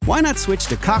question. Why not switch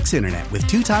to Cox Internet with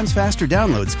 2 times faster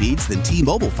download speeds than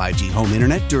T-Mobile 5G home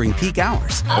internet during peak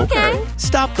hours? Okay.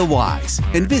 Stop the whys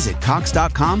and visit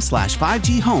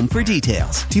cox.com/5G home for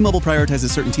details. T-Mobile prioritizes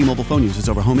certain T-Mobile phone users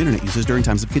over home internet users during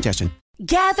times of congestion.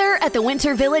 Gather at the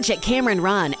Winter Village at Cameron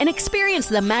Run and experience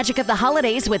the magic of the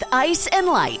holidays with ice and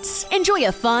lights. Enjoy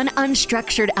a fun,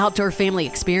 unstructured outdoor family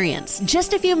experience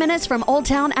just a few minutes from Old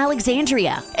Town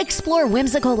Alexandria. Explore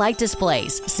whimsical light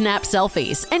displays, snap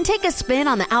selfies, and take a spin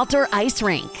on the outdoor ice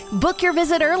rink. Book your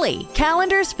visit early.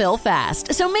 Calendars fill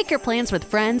fast, so make your plans with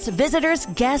friends, visitors,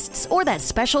 guests, or that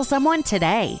special someone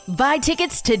today. Buy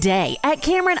tickets today at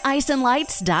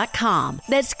CameronIceandLights.com.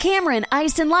 That's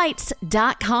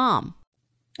CameronIceandLights.com.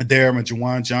 There, and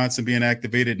Juwan Johnson being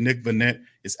activated. Nick Vannett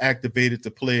is activated to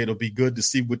play. It'll be good to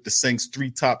see what the Saints' 3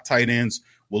 top tight ends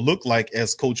will look like,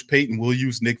 as Coach Payton will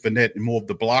use Nick Vannett in more of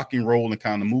the blocking role and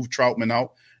kind of move Troutman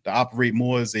out to operate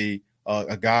more as a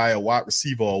guy, a wide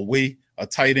receiver away, a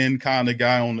tight end kind of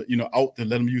guy on, out to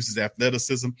let him use his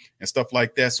athleticism and stuff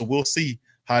like that. So we'll see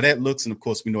how that looks. And, of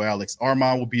course, we know Alex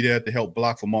Armand will be there to help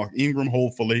block for Mark Ingram,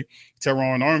 hopefully.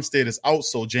 Teron Armstead is out,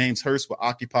 so James Hurst will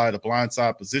occupy the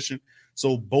blindside position.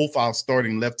 So both our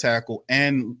starting left tackle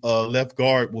and left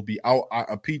guard will be out.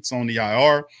 Pete's on the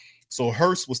IR. So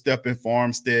Hurst will step in for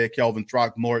Armstead. Kelvin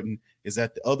Throckmorton is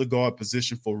at the other guard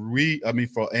position for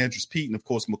Andrews Pete. And, of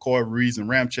course, McCoy, Ruiz, and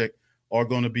Ramczyk are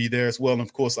going to be there as well. And,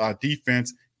 of course, our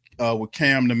defense with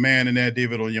Cam the man in there,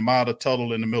 David Onyemata,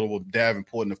 Tuttle in the middle with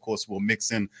Davenport. And, of course, we'll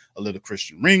mix in a little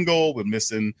Christian Ringo. We're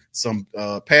missing some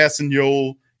passing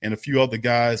Yo and a few other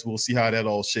guys. We'll see how that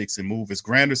all shakes and moves. As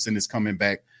Granderson is coming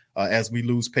back. As we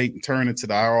lose Peyton Turner to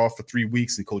the IR for 3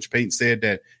 weeks, and Coach Payton said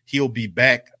that he'll be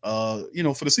back, for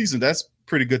the season. That's a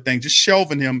pretty good thing. Just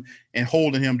shelving him and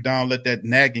holding him down, let that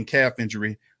nagging calf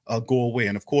injury go away.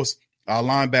 And, of course, our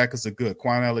linebackers are good.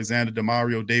 Quan Alexander,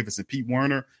 Demario Davis, and Pete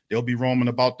Werner, they'll be roaming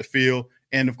about the field.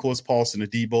 And, of course, Paulson,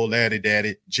 Adebo, Laddie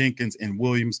Daddy, Jenkins, and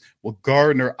Williams. With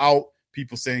Gardner out,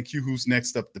 people saying who's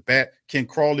next up the bat. Ken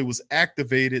Crawley was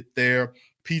activated there.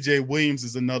 P.J. Williams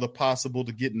is another possible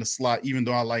to get in the slot, even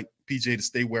though I like P.J. to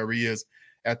stay where he is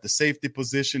at the safety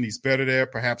position. He's better there.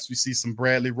 Perhaps we see some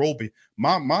Bradley Roby.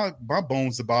 My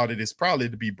bones about it is probably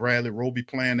to be Bradley Roby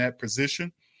playing that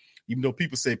position, even though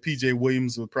people say P.J.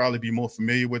 Williams would probably be more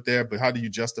familiar with that. But how do you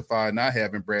justify not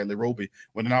having Bradley Roby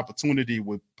when an opportunity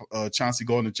with Chauncey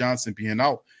Gardner-Johnson being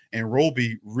out and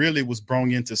Roby really was brought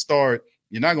in to start?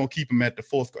 You're not going to keep him at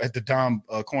the dime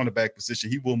cornerback position.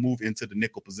 He will move into the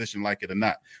nickel position, like it or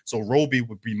not. So Roby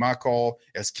would be my call.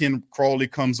 As Ken Crawley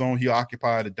comes on, he'll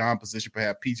occupy the dime position.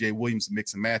 Perhaps P.J. Williams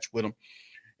mix and match with him.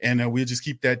 And we'll just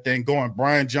keep that thing going.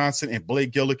 Brian Johnson and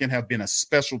Blake Gilligan have been a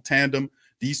special tandem.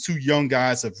 These 2 young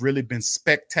guys have really been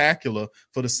spectacular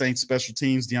for the Saints special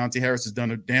teams. Deontay Harris has done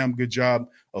a damn good job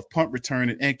of punt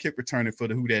returning and kick returning for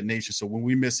the Who Dat Nation. So when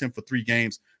we miss him for 3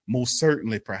 games, most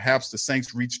certainly, perhaps the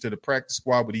Saints reach to the practice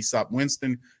squad with Aesop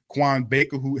Winston, Quan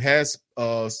Baker, who has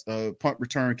punt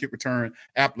return, kick return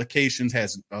applications,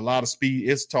 has a lot of speed,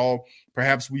 is tall.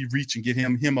 Perhaps we reach and get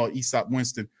him or Aesop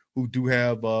Winston, who do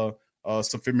have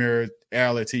some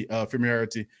familiarity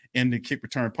in the kick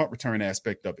return, punt return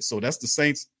aspect of it. So that's the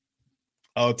Saints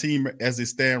team as they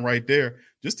stand right there,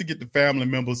 just to get the family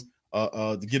members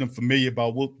to get them familiar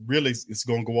about what really is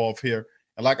going to go off here.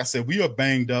 And like I said, we are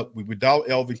banged up. We're without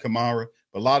Alvin Kamara.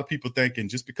 But a lot of people thinking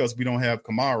just because we don't have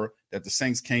Kamara that the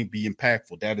Saints can't be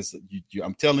impactful. That is,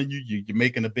 I'm telling you, you're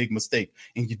making a big mistake.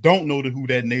 And you don't know the Who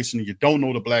That Nation, and you don't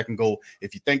know the black and gold.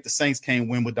 If you think the Saints can't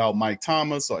win without Mike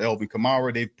Thomas or Alvin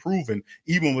Kamara, they've proven,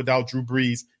 even without Drew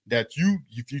Brees, that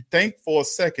if you think for a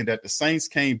second that the Saints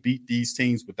can't beat these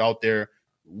teams without their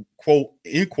quote,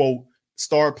 end quote,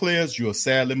 star players, you're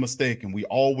sadly mistaken. We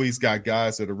always got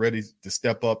guys that are ready to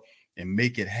step up and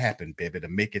make it happen, baby, to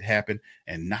make it happen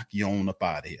and knock you on up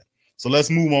out of here. So let's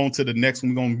move on to the next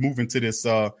one. We're going to move into this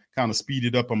kind of speed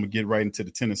it up. I'm going to get right into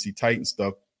the Tennessee Titans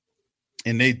stuff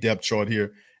and their depth chart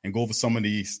here and go over some of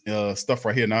these stuff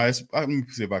right here. Now, let me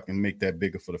see if I can make that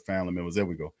bigger for the family members. There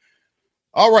we go.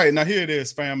 All right, now here it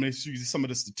is, family. Some of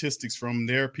the statistics from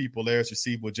their people there. As you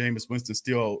see, well, Jameis Winston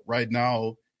still right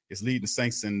now is leading the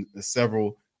Saints in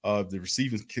several of the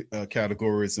receiving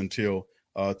categories until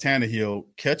Tannehill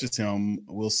catches him.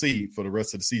 We'll see for the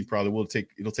rest of the season. Probably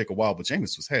it'll take a while, but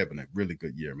Jameis was having a really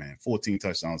good year, man. 14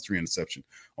 touchdowns, 3 interceptions,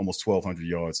 almost 1,200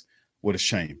 yards. What a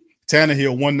shame.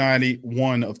 Tannehill,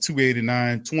 191 of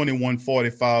 289,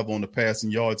 2145 on the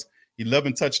passing yards,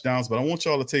 11 touchdowns. But I want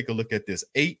y'all to take a look at this.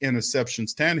 8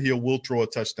 interceptions. Tannehill will throw a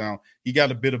touchdown. He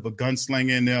got a bit of a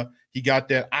gunslinger in there. He got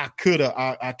that I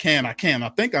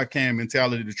think I can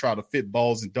mentality to try to fit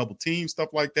balls and double team,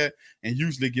 stuff like that, and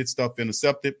usually get stuff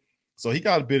intercepted. So he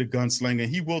got a bit of gunslinger.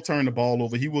 He will turn the ball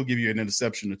over. He will give you an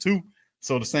interception or two.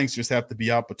 So the Saints just have to be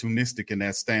opportunistic in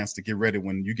that stance to get ready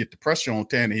when you get the pressure on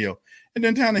Tannehill. And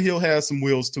then Tannehill has some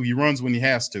wheels too. He runs when he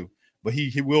has to, but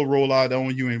he will roll out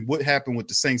on you. And what happened with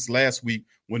the Saints last week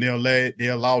when they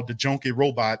allowed the junkie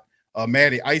robot,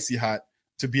 Matty Icy Hot,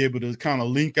 to be able to kind of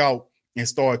link out and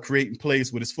start creating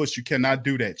plays with his foot. You cannot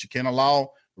do that. You can't allow a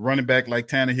running back like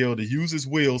Tannehill to use his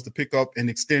wheels to pick up and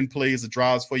extend plays or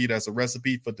drives for you. That's a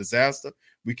recipe for disaster.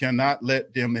 We cannot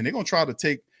let them, and they're going to try to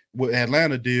take what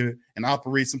Atlanta did and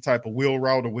operate some type of wheel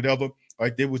route or whatever.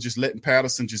 Like they were just letting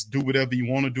Patterson just do whatever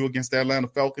you want to do against the Atlanta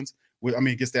Falcons.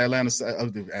 Against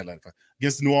the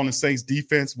against the New Orleans Saints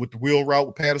defense with the wheel route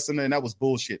with Patterson, and that was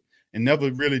bullshit. And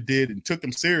never really did and took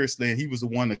him seriously. And he was the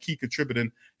one, the key contributing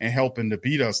and helping to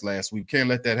beat us last week. Can't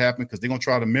let that happen because they're going to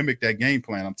try to mimic that game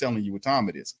plan. I'm telling you what time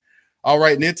it is. All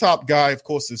right. And their top guy, of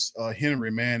course, is Henry,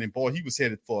 man. And boy, he was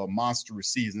headed for a monstrous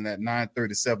season at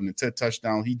 937 and 10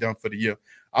 touchdowns. He done for the year.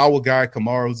 Our guy,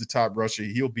 Kamara, is the top rusher.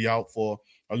 He'll be out for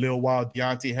a little while.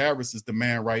 Deontay Harris is the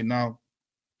man right now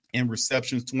in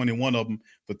receptions, 21 of them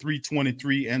for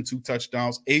 323 and 2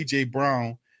 touchdowns. A.J.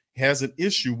 Brown has an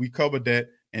issue. We covered that.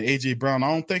 And A.J. Brown, I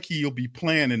don't think he'll be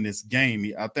playing in this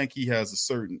game. I think he has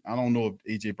I don't know if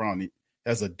A.J. Brown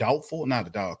has a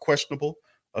questionable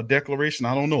declaration.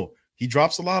 I don't know. He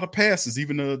drops a lot of passes.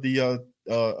 Even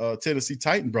the Tennessee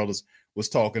Titan brothers was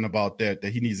talking about that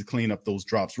he needs to clean up those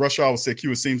drops. Rush Hour said,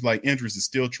 Q, it seems like injuries is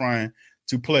still trying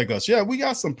to plague us. Yeah, we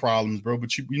got some problems, bro,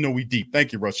 but you know we deep.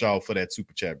 Thank you, Rush Hour, for that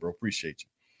super chat, bro. Appreciate you.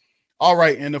 All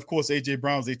right, and of course, A.J.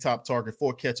 Brown's a top target,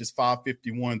 4 catches,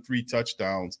 551, 3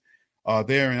 touchdowns.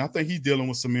 There, and I think he's dealing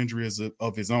with some injuries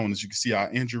of his own. As you can see,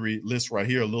 our injury list right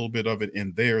here, a little bit of it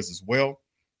in theirs as well.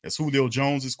 As Julio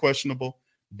Jones is questionable,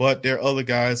 but there are other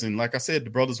guys, and like I said,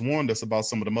 the brothers warned us about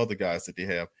some of them other guys that they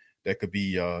have that could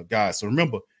be guys. So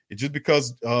remember, it's just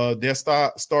because their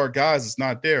star guys is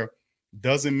not there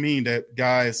doesn't mean that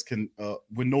guys can,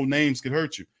 with no names, can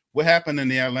hurt you. What happened in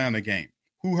the Atlanta game?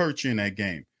 Who hurt you in that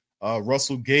game?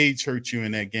 Russell Gage hurt you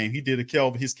in that game. He did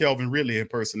his Calvin Ridley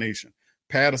impersonation.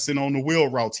 Patterson on the wheel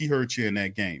routes, he hurt you in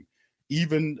that game.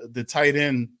 Even the tight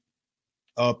end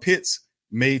Pitts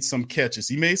made some catches.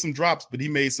 He made some drops, but he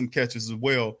made some catches as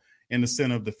well in the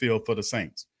center of the field for the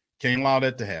Saints. Can't allow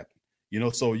that to happen.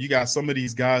 So you got some of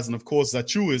these guys, and of course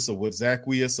Zachuis or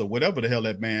Zacchaeus or whatever the hell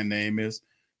that man name is,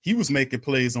 he was making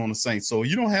plays on the Saints. So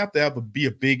you don't have to be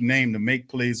a big name to make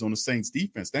plays on the Saints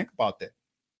defense. Think about that.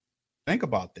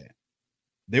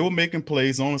 They were making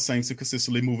plays on the Saints and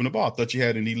consistently moving the ball. I thought you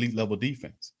had an elite level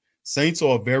defense. Saints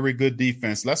are a very good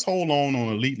defense. Let's hold on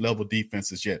elite level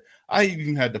defenses yet. I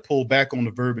even had to pull back on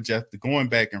the verbiage after going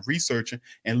back and researching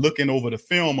and looking over the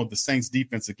film of the Saints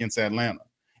defense against Atlanta.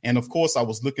 And of course, I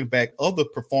was looking back other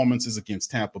performances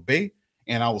against Tampa Bay.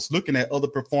 And I was looking at other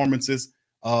performances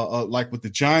like with the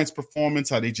Giants performance,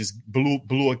 how they just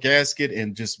blew a gasket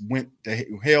and just went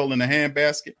to hell in a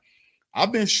handbasket.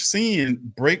 I've been seeing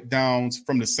breakdowns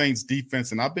from the Saints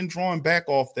defense, and I've been drawing back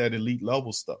off that elite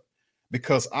level stuff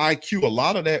because IQ, a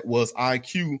lot of that was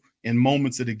IQ in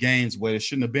moments of the games where it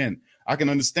shouldn't have been. I can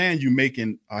understand you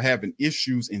having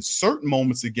issues in certain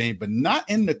moments of the game, but not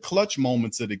in the clutch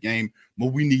moments of the game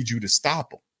where we need you to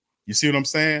stop them. You see what I'm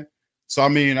saying? So, I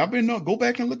mean, go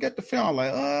back and look at the film.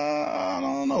 Like, I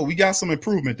don't know. We got some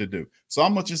improvement to do. So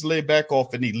I'm going to just lay back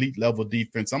off an elite level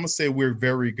defense. I'm going to say we're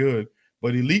very good,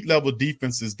 but elite level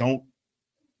defenses don't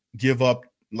give up.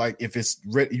 Like if it's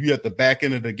you at the back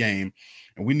end of the game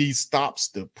and we need stops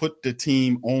to put the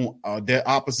team on their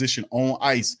opposition on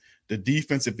ice. The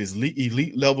defense, if it's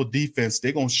elite level defense,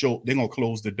 they're going to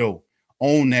close the door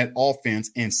on that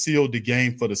offense and seal the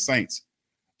game for the Saints.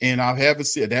 And I haven't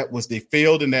said they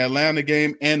failed in the Atlanta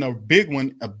game. And a big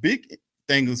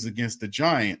thing was against the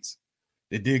Giants.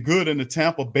 They did good in the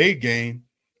Tampa Bay game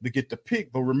to get the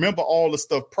pick. But remember all the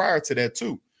stuff prior to that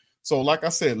too. So like I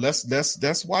said,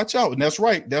 let's watch out. And that's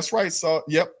right. So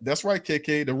yep, that's right,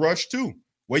 KK. The rush too.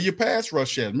 Where your pass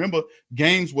rush at? Remember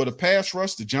games where the pass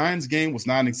rush, the Giants game was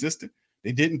non-existent.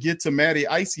 They didn't get to Matty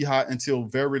Icy Hot until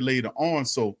very later on.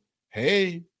 So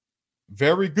hey,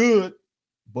 very good.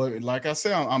 But like I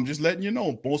said, I'm just letting you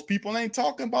know, most people ain't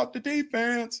talking about the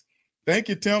defense. Thank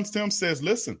you, Tim. Tim says,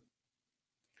 listen,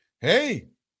 hey,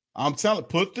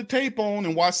 put the tape on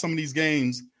and watch some of these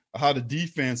games of how the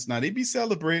defense, now they be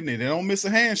celebrating it. They don't miss a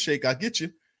handshake. I get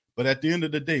you. But at the end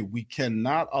of the day, we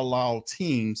cannot allow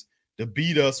teams to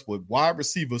beat us with wide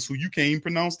receivers who you can't even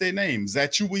pronounce their names.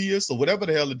 Zatuius or whatever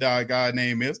the hell the guy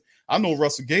name is. I know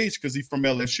Russell Gage because he's from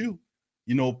LSU.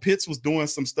 You know, Pitts was doing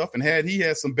some stuff, and he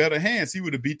had some better hands, he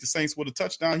would have beat the Saints with a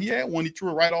touchdown. He had one, he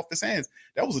threw it right off his hands.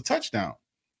 That was a touchdown.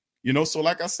 You know, so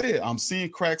like I said, I'm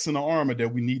seeing cracks in the armor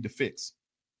that we need to fix.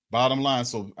 Bottom line.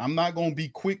 So I'm not going to be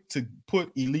quick to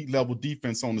put elite level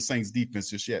defense on the Saints defense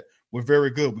just yet. We're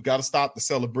very good. We got to stop the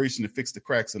celebration and fix the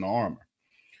cracks in the armor.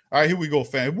 All right, here we go,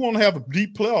 fam. If we want to have a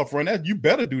deep playoff run, you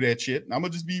better do that shit. I'm going to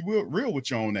just be real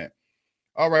with you on that.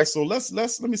 All right, so let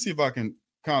me see if I can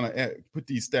kind of put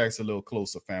these stats a little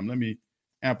closer, fam. Let me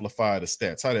amplify the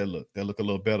stats. How that look? That look a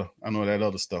little better. I know that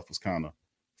other stuff was kind of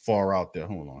far out there.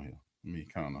 Hold on here. Let me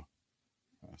kind of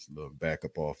a little back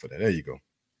up off of that. There you go.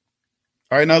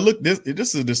 All right, now look,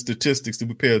 this is the statistics that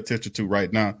we pay attention to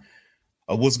right now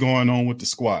of what's going on with the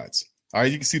squads. All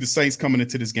right, you can see the Saints coming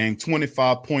into this game,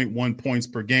 25.1 points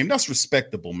per game. That's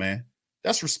respectable, man.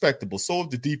 That's respectable. So is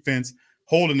the defense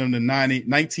holding them to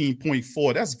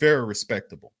 19.4. That's very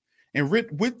respectable. And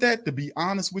with that, to be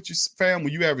honest with you, fam,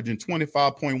 when you averaging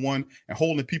 25.1 and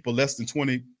holding people less than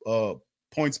 20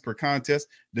 points per contest,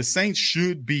 the Saints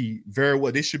should be very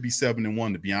well. They should be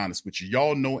 7-1, to be honest with you.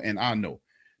 Y'all know, and I know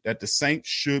that the Saints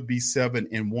should be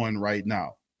 7-1 right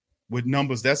now. With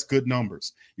numbers, that's good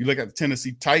numbers. You look at the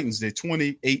Tennessee Titans, they're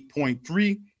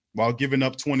 28.3 while giving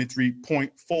up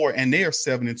 23.4, and they are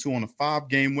 7-2 on a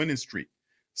 5-game winning streak.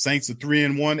 Saints are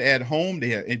 3-1 at home. On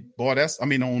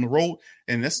the road,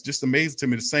 and that's just amazing to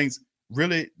me. The Saints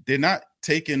really, they're not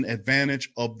taking advantage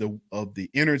of the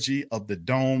energy of the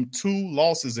dome. 2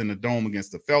 losses in the dome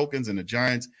against the Falcons and the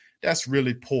Giants. That's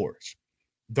really poor.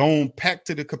 Dome packed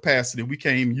to the capacity. We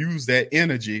can't even use that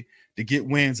energy to get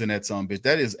wins in that son bitch.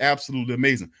 That is absolutely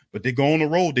amazing. But they go on the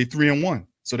road, they 3-1.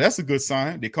 So that's a good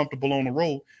sign. They're comfortable on the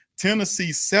road.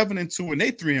 Tennessee 7-2, and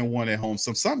they 3-1 at home.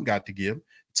 So something got to give.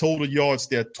 Total yards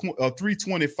there,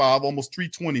 325, almost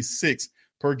 326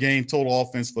 per game total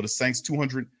offense for the Saints,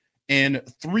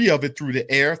 203 of it through the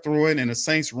air throwing, and the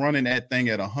Saints running that thing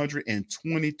at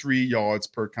 123 yards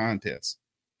per contest.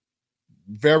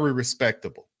 Very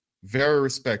respectable. Very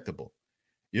respectable.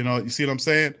 You know, you see what I'm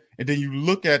saying? And then you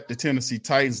look at the Tennessee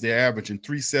Titans, they're averaging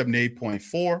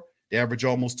 378.4. They average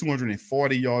almost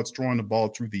 240 yards throwing the ball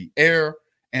through the air,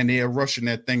 and they are rushing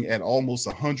that thing at almost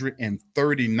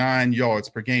 139 yards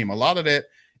per game. A lot of that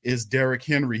is Derrick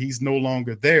Henry. He's no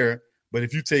longer there, but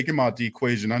if you take him out the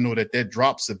equation, I know that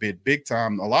drops a bit big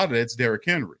time. A lot of that's Derrick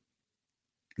Henry.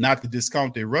 Not to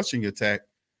discount their rushing attack,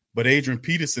 but Adrian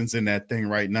Peterson's in that thing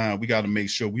right now. We got to make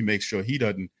sure he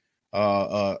doesn't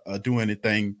do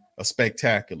anything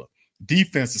spectacular.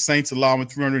 Defense, the Saints allowing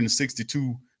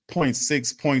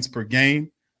 362.6 points per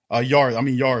game. Yards,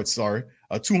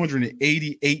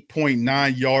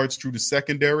 288.9 yards through the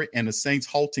secondary, and the Saints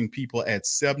halting people at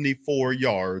 74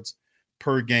 yards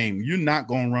per game. You're not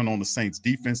going to run on the Saints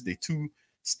defense. They're too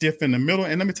stiff in the middle.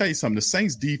 And let me tell you something, the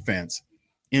Saints defense,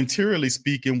 interiorly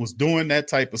speaking, was doing that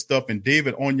type of stuff, and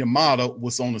David Onyemata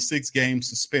was on a 6-game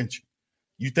suspension.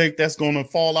 You think that's going to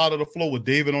fall out of the floor with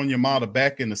David Onyemata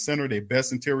back in the center, their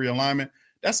best interior alignment?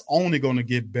 That's only going to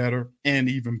get better and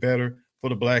even better for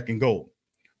the black and gold.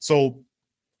 So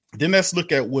then let's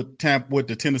look at what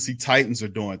the Tennessee Titans are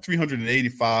doing.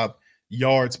 385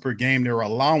 yards per game they're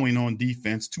allowing on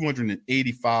defense,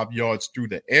 285 yards through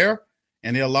the air,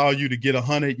 and they allow you to get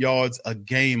 100 yards a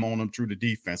game on them through the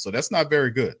defense. So that's not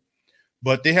very good.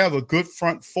 But they have a good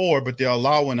front four, but they're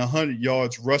allowing 100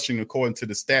 yards rushing according to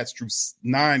the stats through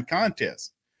 9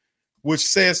 contests, which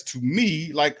says to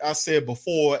me, like I said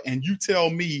before, and you tell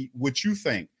me what you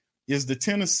think, is the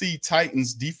Tennessee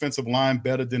Titans defensive line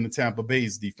better than the Tampa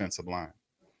Bay's defensive line?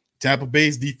 Tampa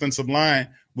Bay's defensive line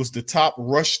was the top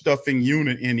rush stuffing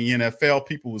unit in the NFL.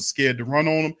 People were scared to run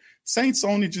on them. Saints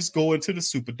only just go into the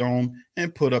Superdome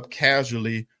and put up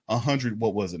casually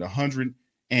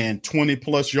 120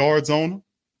 plus yards on them.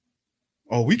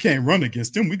 Oh, we can't run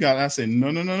against them. I said,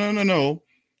 no.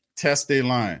 Test their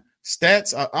line.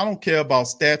 Stats, I don't care about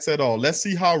stats at all. Let's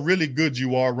see how really good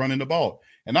you are running the ball.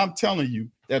 And I'm telling you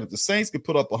that if the Saints could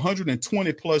put up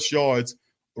 120 plus yards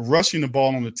rushing the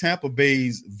ball on the Tampa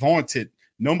Bay's vaunted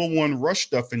number 1 rush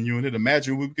stuffing unit,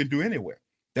 imagine what we could do anywhere.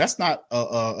 That's not,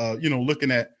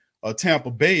 looking at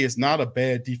Tampa Bay is not a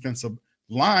bad defensive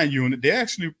line unit. They're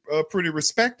actually pretty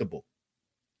respectable.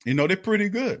 They're pretty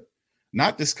good.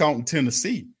 Not discounting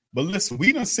Tennessee. But listen,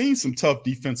 we done seen some tough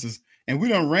defenses, and we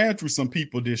done ran through some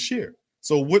people this year.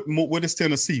 So what is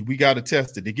Tennessee? We got to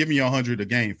test it. They give me 100 a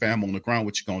game, fam, on the ground.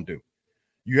 What you going to do?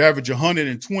 You average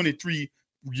 123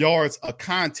 yards a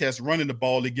contest running the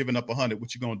ball. They're giving up 100.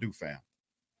 What you going to do, fam?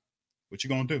 What you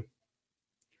going to do?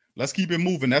 Let's keep it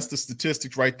moving. That's the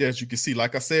statistics right there. As you can see,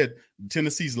 like I said,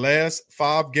 Tennessee's last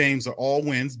 5 games are all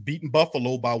wins, beating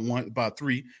Buffalo by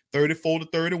 3,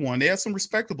 34-31. They had some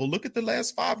respectable. Look at the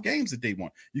last 5 games that they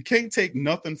won. You can't take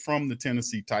nothing from the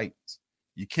Tennessee Titans.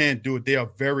 You can't do it. They are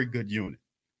a very good unit.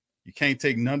 You can't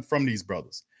take none from these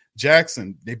brothers.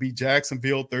 Jackson, they beat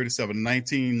Jacksonville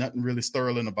 37-19. Nothing really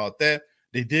sterling about that.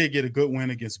 They did get a good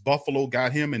win against Buffalo,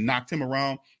 got him and knocked him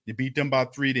around. They beat them by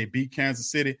 3. They beat Kansas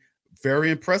City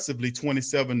very impressively,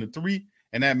 27-3.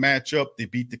 And that matchup, they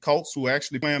beat the Colts, who are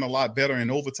actually playing a lot better in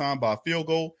overtime by a field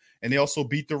goal. And they also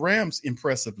beat the Rams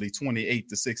impressively,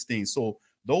 28-16. So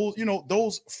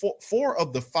those 4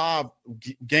 of the 5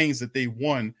 games that they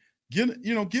won,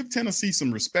 give Tennessee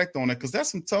some respect on that, because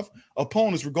that's some tough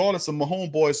opponents, regardless of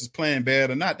Mahomes boys is playing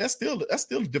bad or not. That's still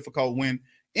a difficult win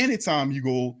anytime you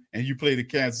go and you play the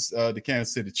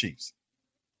Kansas City Chiefs.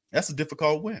 That's a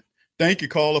difficult win. Thank you,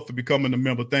 caller, for becoming a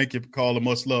member. Thank you, caller.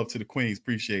 Much love to the Queens.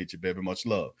 Appreciate you, baby. Much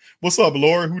love. What's up,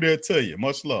 Lori? Who there tell you?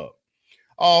 Much love.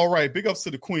 All right. Big ups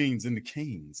to the Queens and the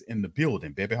Kings in the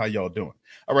building, baby. How y'all doing?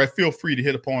 All right. Feel free to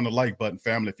hit upon the like button,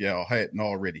 family, if y'all hadn't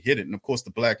already hit it. And, of course, the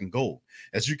black and gold.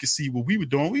 As you can see, what we were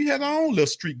doing, we had our own little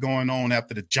streak going on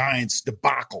after the Giants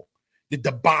debacle. The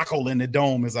debacle in the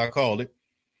dome, as I call it.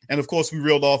 And, of course, we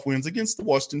reeled off wins against the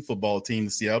Washington football team,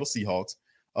 the Seattle Seahawks,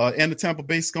 and the Tampa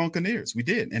Bay Skunkaneers. We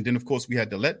did. And then, of course, we had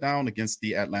the letdown against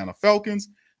the Atlanta Falcons,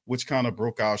 which kind of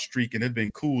broke our streak. And it'd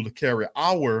been cool to carry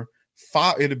our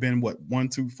 5. It'd have been,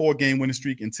 4 game winning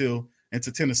streak into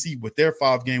Tennessee with their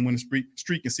 5 game winning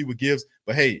streak and see what gives.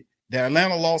 But, hey, the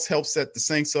Atlanta loss helped set the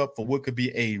Saints up for what could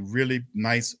be a really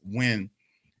nice win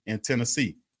in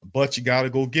Tennessee. But you got to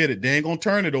go get it. They ain't going to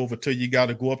turn it over till you got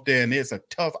to go up there. And it's a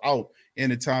tough out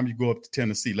anytime you go up to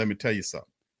Tennessee. Let me tell you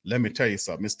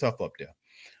something. It's tough up there.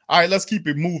 All right, let's keep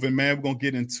it moving, man. We're going to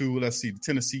get into, the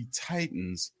Tennessee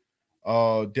Titans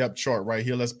depth chart right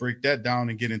here. Let's break that down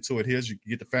and get into it here. You can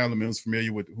get the family members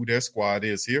familiar with who their squad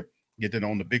is here. Get that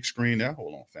on the big screen there.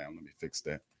 Hold on, fam. Let me fix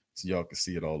that so y'all can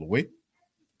see it all the way.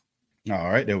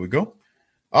 All right, there we go.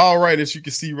 All right, as you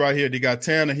can see right here, they got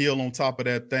Tannehill on top of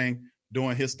that thing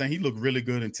doing his thing. He looked really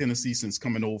good in Tennessee since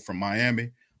coming over from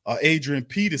Miami. Adrian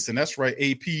Peterson, that's right.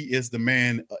 AP is the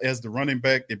man as the running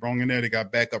back. They brought in there. They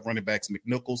got backup running backs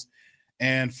McNichols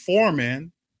and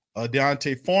Foreman,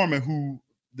 Deontay Foreman, who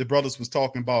the brothers was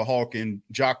talking about, Hawk and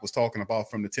Jock was talking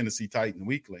about from the Tennessee Titan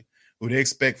Weekly, who they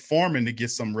expect Foreman to get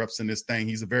some reps in this thing.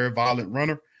 He's a very violent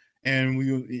runner, and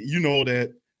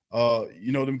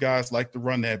them guys like to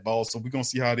run that ball. So we're gonna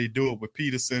see how they do it with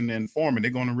Peterson and Foreman.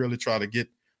 They're gonna really try to get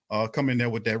come in there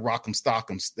with that rock'em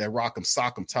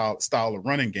sock'em style of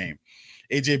running game.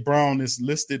 AJ Brown is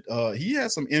listed. He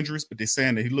has some injuries, but they're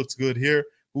saying that he looks good here.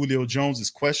 Julio Jones is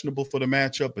questionable for the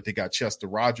matchup, but they got Chester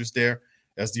Rogers there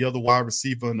as the other wide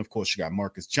receiver. And, of course, you got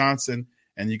Marcus Johnson,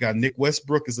 and you got Nick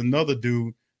Westbrook is another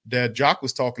dude that Jock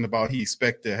was talking about. He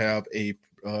expect to have to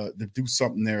do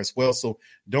something there as well. So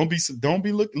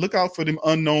look out for them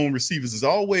unknown receivers. There's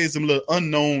always them little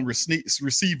unknown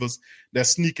receivers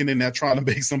that's sneaking in there trying to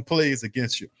make some plays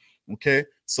against you. Okay.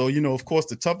 So, of course,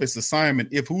 the toughest assignment,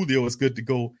 if Julio is good to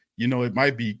go, it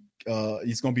might be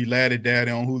he's going to be Laddie Daddy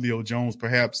on Julio Jones,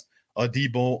 perhaps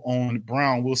Debo on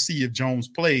Brown. We'll see if Jones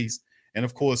plays. And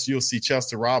of course, you'll see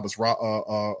Chester Roberts,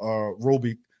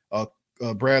 Bradley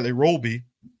Roby.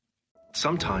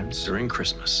 Sometimes during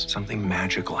Christmas, something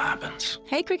magical happens.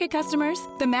 Hey, Cricket customers.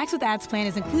 The Max with Ads plan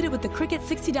is included with the Cricket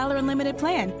 $60 unlimited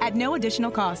plan at no additional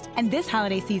cost. And this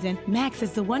holiday season, Max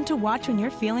is the one to watch when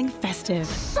you're feeling festive.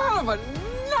 Son of a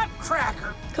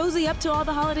nutcracker! Cozy up to all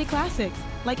the holiday classics,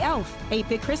 like Elf,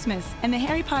 8-Bit Christmas, and the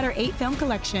Harry Potter 8-film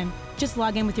collection. Just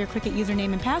log in with your Cricket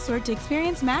username and password to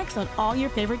experience Max on all your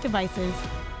favorite devices.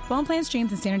 Phone plan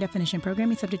streams and standard definition.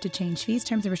 Programming subject to change. Fees,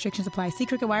 terms, and restrictions apply. See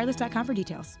cricketwireless.com for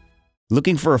details.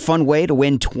 Looking for a fun way to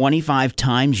win 25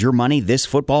 times your money this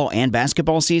football and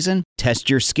basketball season? Test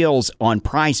your skills on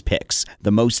Prize Picks,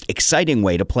 the most exciting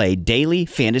way to play daily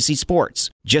fantasy sports.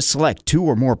 Just select 2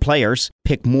 or more players,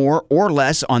 pick more or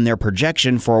less on their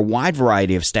projection for a wide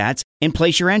variety of stats, and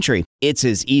place your entry. It's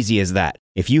as easy as that.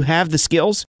 If you have the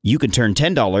skills, you can turn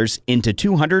 $10 into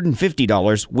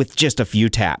 $250 with just a few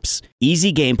taps.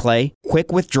 Easy gameplay,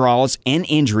 quick withdrawals, and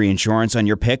injury insurance on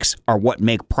your picks are what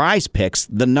make Prize Picks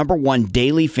the #1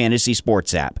 daily fantasy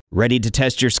sports app. Ready to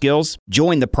test your skills?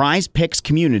 Join the Prize Picks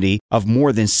community of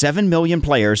more than 7 million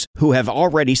players who have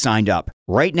already signed up.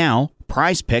 Right now,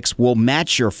 Prize Picks will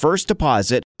match your first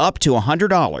deposit up to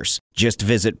 $100. Just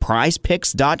visit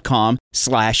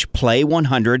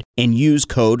prizepicks.com/play100 and use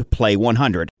code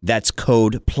PLAY100. That's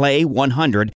code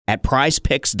PLAY100 at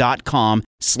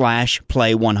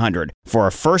prizepicks.com/play100 for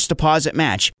a first deposit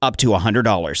match up to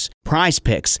 $100. Prize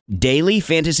Picks, daily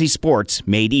fantasy sports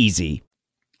made easy.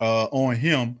 On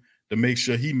him to make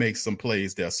sure he makes some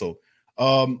plays there. So,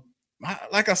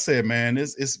 like I said, man,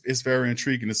 it's very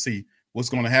intriguing to see what's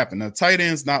going to happen. Now, tight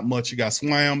ends, not much. You got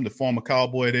Swam, the former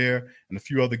Cowboy there, and a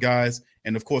few other guys.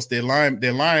 And, of course, their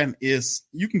line is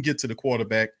 – you can get to the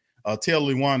quarterback.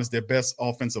 Taylor Lewan is their best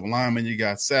offensive lineman. You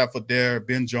got Safford there,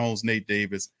 Ben Jones, Nate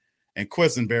Davis, and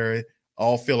Quisenberry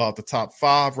all fill out the top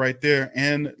 5 right there.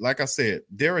 And, like I said,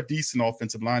 they're a decent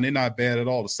offensive line. They're not bad at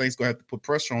all. The Saints going to have to put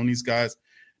pressure on these guys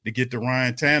to get to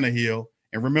Ryan Tannehill.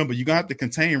 And remember, you're going to have to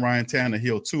contain Ryan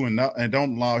Tannehill, too, and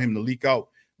don't allow him to leak out.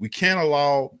 We can't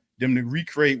allow them to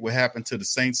recreate what happened to the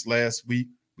Saints last week.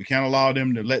 We can't allow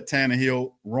them to let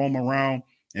Tannehill roam around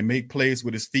and make plays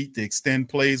with his feet to extend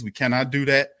plays. We cannot do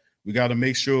that. We got to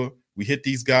make sure we hit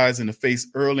these guys in the face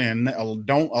early and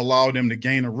don't allow them to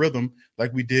gain a rhythm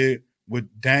like we did with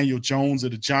Daniel Jones of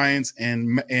the Giants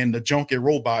and the junkie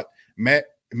robot,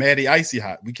 Matty Icy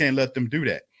Hot. We can't let them do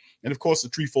that. And, of course, the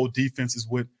 3-4 defense is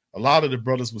what a lot of the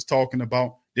brothers was talking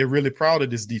about. They're really proud of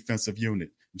this defensive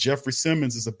unit. Jeffrey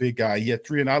Simmons is a big guy. He had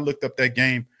 3, and I looked up that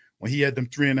game when he had them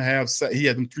 3.5. He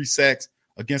had them 3 sacks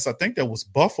against, I think that was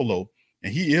Buffalo,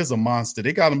 and he is a monster.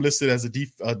 They got him listed as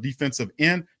a defensive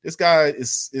end. This guy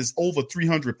is over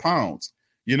 300 pounds.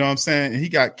 You know what I'm saying? And he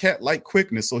got cat-like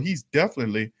quickness, so he's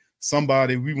definitely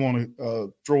somebody we want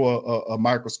to throw a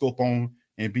microscope on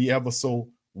and be ever so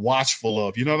watchful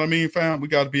of. You know what I mean, fam? We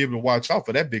got to be able to watch out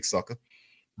for that big sucker.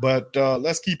 But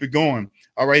let's keep it going.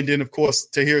 All right, and then, of course,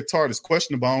 Tahir Tart is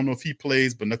questionable. I don't know if he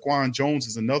plays, but Naquan Jones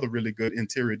is another really good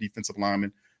interior defensive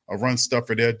lineman, a run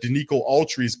stuffer there. Danico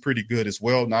Autry is pretty good as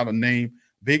well. Not a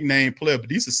big name player, but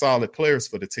these are solid players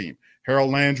for the team.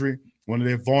 Harold Landry, one of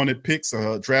their vaunted picks,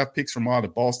 draft picks from out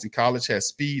of Boston College, has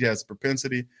speed, has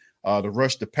propensity to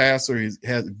rush the passer. He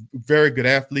has a very good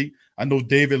athlete. I know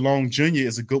David Long Jr.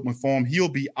 is a good one for him. He'll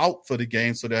be out for the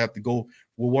game, so they have to go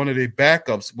with one of their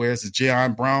backups, whereas it's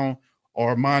Jayon Brown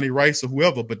or Monty Rice or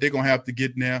whoever, but they're going to have to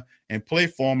get in there and play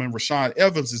for him. And Rashawn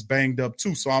Evans is banged up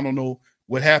too, so I don't know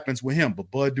what happens with him.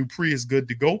 But Bud Dupree is good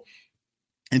to go.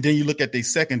 And then you look at their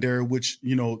secondary, which,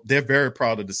 you know, they're very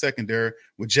proud of the secondary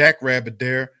with Jack Rabbit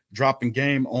there dropping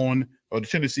game on the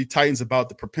Tennessee Titans about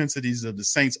the propensities of the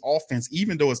Saints offense,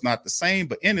 even though it's not the same,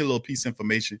 but any little piece of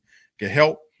information can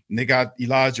help. And they got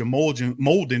Elijah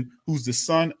Molden, who's the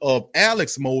son of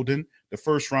Alex Molden, the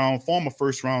former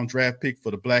first round draft pick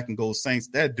for the Black and Gold Saints.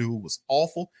 That dude was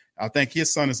awful. I think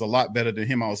his son is a lot better than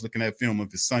him. I was looking at film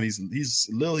of his son.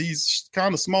 He's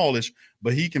kind of smallish,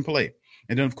 but he can play.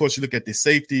 And then, of course, you look at the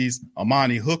safeties,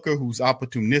 Amani Hooker, who's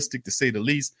opportunistic to say the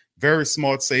least, very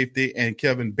smart safety, and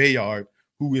Kevin Bayard,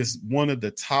 who is one of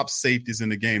the top safeties in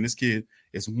the game. This kid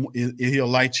he'll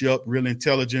light you up, really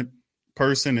intelligent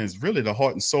person, is really the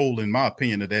heart and soul, in my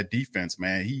opinion, of that defense,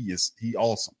 man. He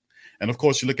awesome. And, of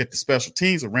course, you look at the special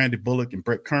teams of Randy Bullock and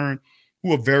Brett Kern,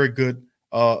 who are very good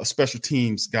special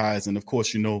teams guys. And, of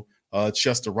course, you know,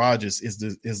 Chester Rogers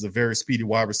is a very speedy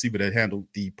wide receiver that handled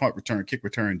the punt return, kick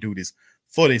return duties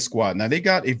for their squad. Now, they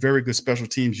got a very good special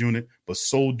teams unit, but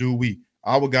so do we.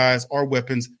 Our guys, our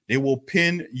weapons, they will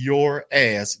pin your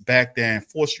ass back there and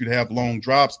force you to have long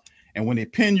drops. And when they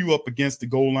pin you up against the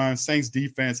goal line, Saints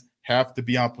defense have to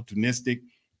be opportunistic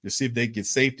to see if they get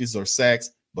safeties or sacks,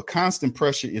 but constant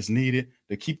pressure is needed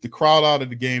to keep the crowd out of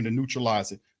the game, to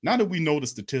neutralize it. Now that we know the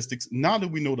statistics, now that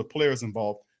we know the players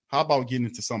involved, how about getting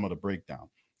into some of the breakdown?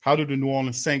 How do the New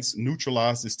Orleans Saints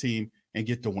neutralize this team and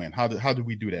get the win? How do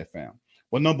we do that, fam?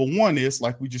 Well, number one is,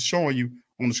 like we just showing you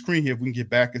on the screen here, if we can get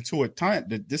back into it,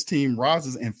 this team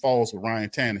rises and falls with Ryan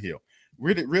Tannehill.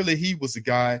 Really, he was a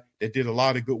guy that did a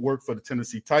lot of good work for the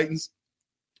Tennessee Titans.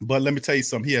 But let me tell you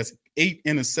something. He has 8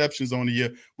 interceptions on the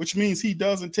year, which means he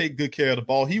doesn't take good care of the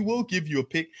ball. He will give you a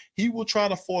pick. He will try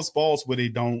to force balls where they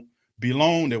don't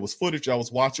belong. There was footage I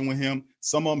was watching with him.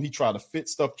 Some of them, he tried to fit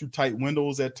stuff through tight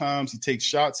windows at times. He takes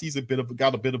shots. He's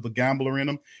got a bit of a gambler in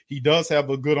him. He does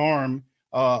have a good arm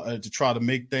to try to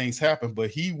make things happen, but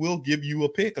he will give you a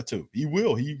pick or two. He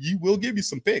will. He will give you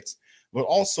some picks, but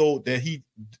also that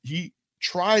he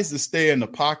tries to stay in the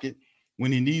pocket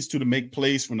when he needs to make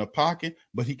plays from the pocket,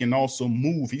 but he can also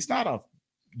move. He's not a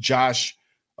Josh,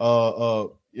 the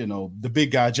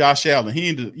big guy, Josh Allen. He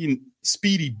ain't a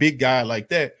speedy big guy like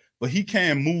that, but he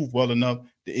can move well enough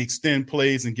to extend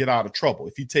plays and get out of trouble.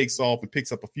 If he takes off and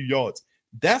picks up a few yards,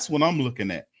 that's what I'm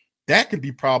looking at. That could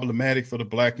be problematic for the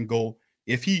black and gold.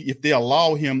 If they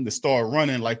allow him to start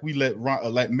running like we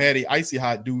let Matty Icy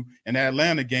Hot do in the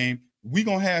Atlanta game, we're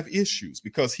going to have issues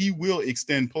because he will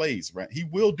extend plays, right? He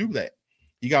will do that.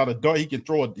 He got a dart. He can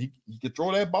throw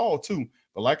that ball too.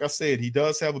 But like I said, he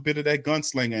does have a bit of that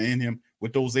gunslinger in him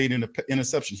with those 8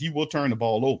 interceptions. He will turn the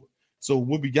ball over. So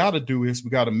what we got to do is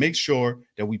we got to make sure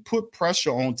that we put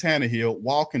pressure on Tannehill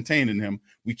while containing him.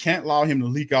 We can't allow him to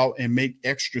leak out and make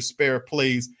extra spare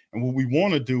plays. And what we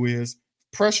want to do is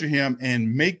pressure him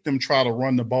and make them try to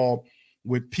run the ball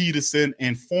with Peterson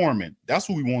and Foreman. That's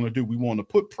what we want to do. We want to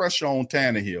put pressure on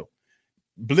Tannehill,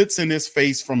 blitz in his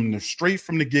face straight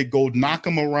from the get-go, knock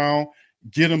him around,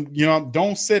 get him,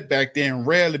 don't sit back there and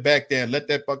rally back there and let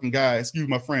that fucking guy, excuse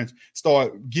my French,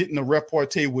 start getting a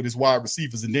repartee with his wide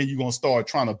receivers, and then you're going to start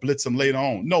trying to blitz him later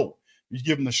on. No, you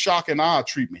give him the shock and awe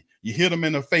treatment. You hit him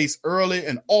in the face early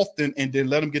and often, and then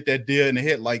let him get that deer in the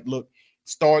head like, look,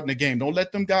 starting the game. Don't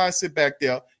let them guys sit back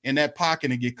there in that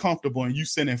pocket and get comfortable and you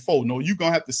sending 4. No, you're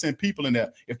going to have to send people in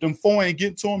there. If them 4 ain't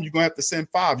getting to them, you're going to have to send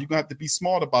 5. You're going to have to be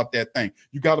smart about that thing.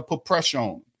 You got to put pressure on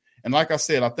them. And like I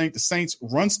said, I think the Saints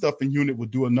run stuffing unit will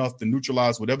do enough to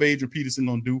neutralize whatever Adrian Peterson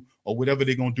going to do or whatever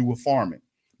they're going to do with Foreman.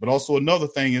 But also another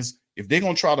thing is, if they're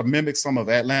going to try to mimic some of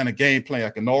Atlanta gameplay, I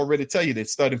can already tell you they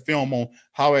studied film on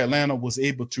how Atlanta was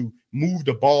able to move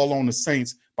the ball on the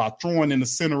Saints by throwing in the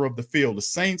center of the field. The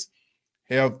Saints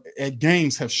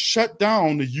have shut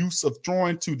down the use of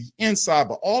throwing to the inside,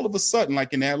 but all of a sudden,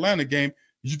 like in the Atlanta game,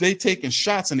 they taking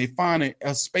shots and they find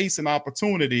a space and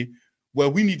opportunity where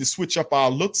we need to switch up our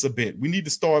looks a bit. We need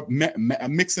to start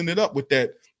mixing it up with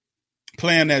that,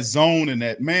 playing that zone and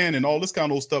that man and all this kind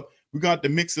of stuff. We got to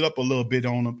mix it up a little bit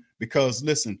on them because,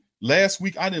 listen, last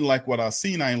week I didn't like what I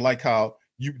seen. I didn't like how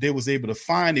they was able to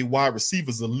find a wide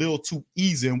receivers a little too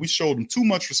easy, and we showed them too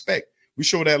much respect. We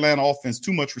showed Atlanta offense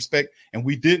too much respect, and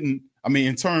we didn't. I mean,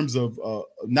 in terms of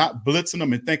not blitzing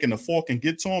them and thinking the 4 can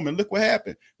get to them, and look what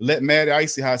happened. Let Matty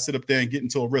Icy Hot sit up there and get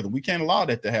into a rhythm. We can't allow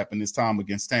that to happen this time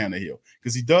against Tannehill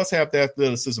because he does have the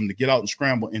athleticism to get out and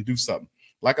scramble and do something.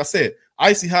 Like I said,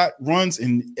 Icy Hot runs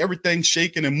and everything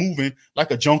shaking and moving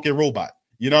like a junkie robot.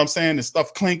 You know what I'm saying? And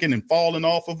stuff clinking and falling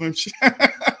off of him.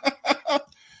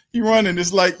 He running.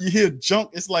 It's like you hear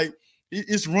junk. It's like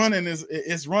it's running.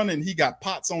 It's running. He got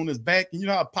pots on his back. And you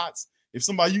know how pots, if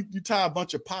somebody, you tie a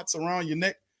bunch of pots around your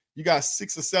neck, you got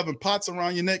 6 or 7 pots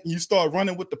around your neck, and you start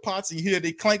running with the pots, and you hear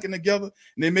they clanking together,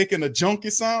 and they're making a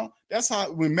junky sound. That's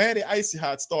how, when Matty Icy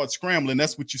Hot starts scrambling,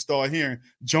 that's what you start hearing,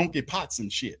 junky pots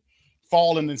and shit,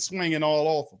 falling and swinging all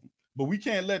off of him. But we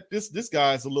can't let this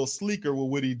guy's a little sleeker with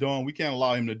what he's doing. We can't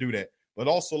allow him to do that. But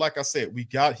also, like I said,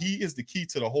 he is the key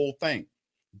to the whole thing.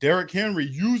 Derrick Henry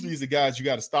usually is the guys you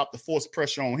got to stop the force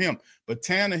pressure on him. But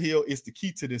Tannehill is the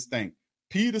key to this thing.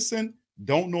 Peterson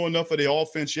don't know enough of their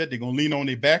offense yet. They're going to lean on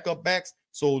their backup backs.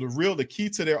 So the key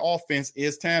to their offense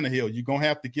is Tannehill. You're going to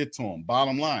have to get to him,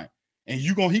 bottom line. And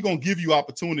he going to give you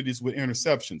opportunities with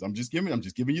interceptions. I'm just giving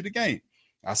you the game.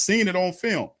 I seen it on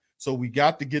film. So we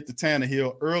got to get to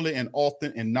Tannehill early and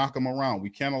often and knock him around.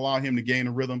 We can't allow him to gain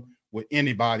a rhythm with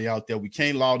anybody out there. We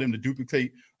can't allow them to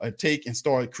duplicate, take and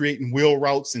start creating wheel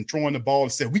routes and throwing the ball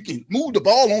and say, we can move the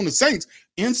ball on the Saints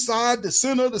inside the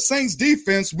center of the Saints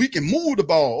defense. We can move the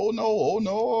ball. Oh,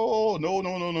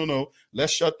 no.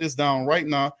 Let's shut this down right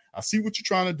now. I see what you're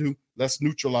trying to do. Let's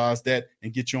neutralize that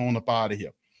and get you on up out of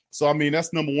here. So, I mean,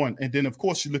 that's number one. And then, of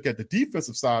course, you look at the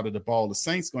defensive side of the ball. The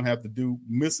Saints going to have to do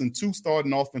missing 2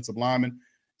 starting offensive linemen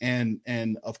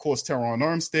and of course Teron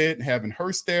Armstead, having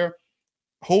Hurst there.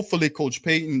 Hopefully Coach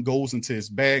Payton goes into his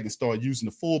bag and start using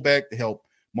the fullback to help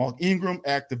Mark Ingram,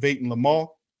 activating Lamar.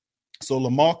 So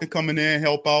Lamar can come in there and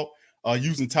help out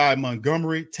using Ty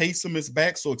Montgomery. Taysom is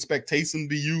back, so expect Taysom to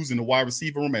be used in the wide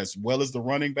receiver room as well as the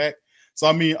running back. So,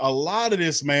 I mean, a lot of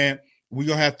this, man, we're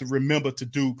going to have to remember to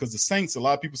do, because the Saints, a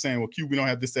lot of people saying, well, Q, we don't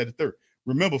have this, that, and third.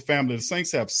 Remember, family, the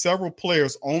Saints have several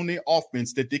players on their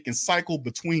offense that they can cycle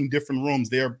between different rooms.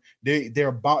 They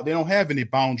don't have any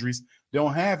boundaries. They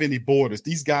don't have any borders.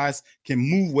 These guys can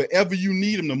move wherever you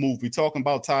need them to move. We're talking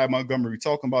about Ty Montgomery. We're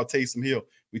talking about Taysom Hill.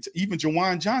 Even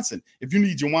Jawan Johnson. If you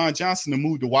need Jawan Johnson to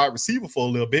move the wide receiver for a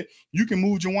little bit, you can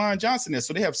move Jawan Johnson there.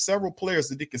 So they have several players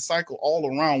that they can cycle all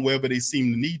around wherever they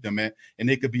seem to need them at, and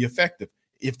they could be effective.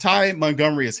 If Ty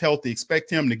Montgomery is healthy,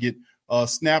 expect him to get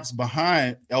snaps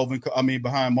behind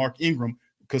behind Mark Ingram,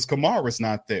 because Kamara's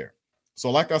not there.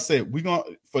 So like I said,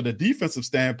 for the defensive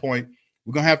standpoint,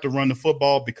 we're going to have to run the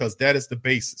football, because that is the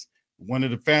basis. One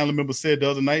of the family members said the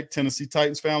other night, Tennessee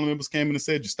Titans family members came in and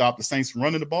said, you stop the Saints from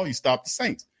running the ball, you stop the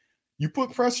Saints. You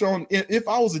put pressure on. If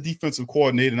I was a defensive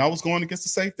coordinator and I was going against the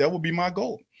Saints, that would be my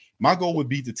goal. My goal would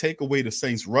be to take away the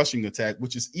Saints' rushing attack,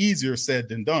 which is easier said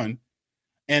than done,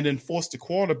 and then force the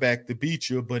quarterback to beat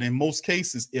you. But in most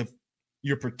cases, if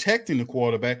you're protecting the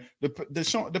quarterback, the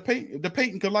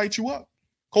Payton could light you up.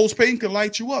 Coach Payton could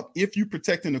light you up if you're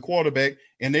protecting the quarterback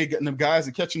and they getting them guys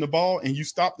are catching the ball and you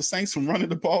stop the Saints from running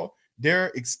the ball.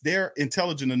 They're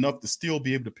intelligent enough to still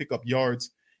be able to pick up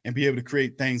yards and be able to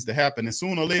create things to happen. And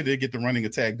sooner or later, they get the running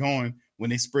attack going when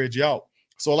they spread you out.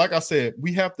 So like I said,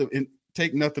 we have to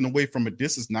take nothing away from it.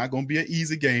 This is not going to be an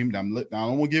easy game. I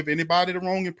don't want to give anybody the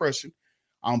wrong impression.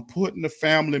 I'm putting the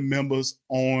family members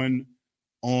on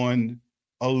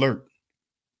alert.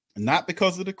 Not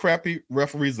because of the crappy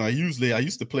referees. I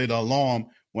used to play the alarm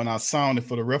when I sounded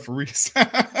for the referees.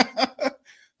 I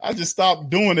just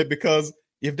stopped doing it, because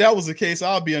if that was the case,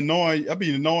 I'd be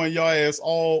annoying your ass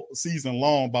all season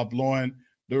long by blowing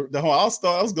the horn. I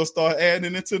was gonna start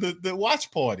adding it to the watch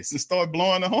parties and start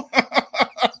blowing the horn.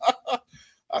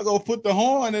 I go put the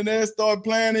horn and then start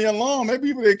playing the alarm. Maybe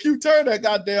people that Q turn that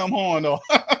goddamn horn off.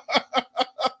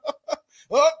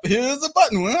 Oh, here's the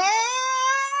button.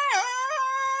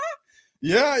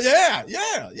 Yeah.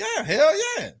 Hell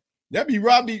yeah. That be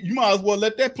Robbie. You might as well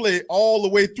let that play all the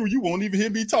way through. You won't even hear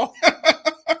me talk.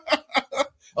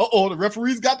 The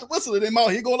referee's got the whistle in their mouth.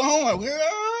 Here go the horn.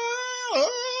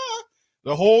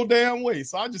 The whole damn way.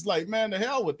 So I just like, man, the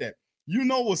hell with that. You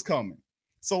know what's coming.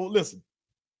 So listen,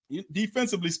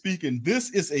 defensively speaking, this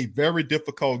is a very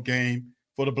difficult game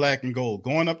for the black and gold.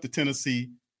 Going up to Tennessee,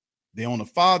 they're on a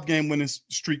 5-game winning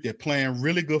streak. They're playing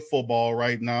really good football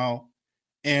right now.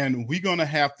 And we're going to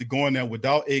have to go in there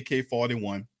without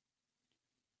AK-41,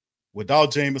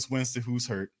 without Jameis Winston, who's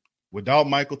hurt, without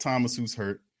Michael Thomas, who's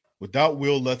hurt, without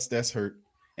Will Lutz, that's hurt.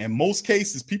 In most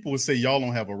cases, people would say y'all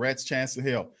don't have a rat's chance in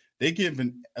hell. They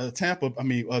giving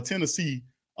Tennessee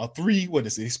a 3. What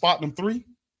is it? They spotting them 3?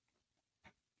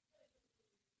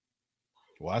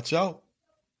 Watch out.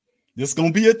 This is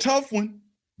going to be a tough one.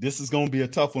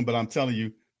 But I'm telling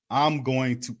you, I'm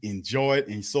going to enjoy it,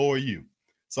 and so are you.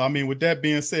 So, I mean, with that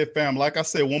being said, fam, like I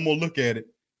said, one more look at it.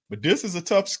 But this is a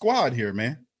tough squad here,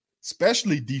 man,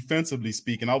 especially defensively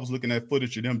speaking. I was looking at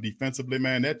footage of them defensively,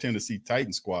 man. That Tennessee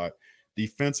Titans squad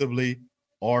defensively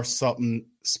are something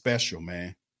special,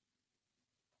 man.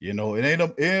 You know, it ain't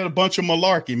a bunch of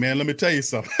malarkey, man. Let me tell you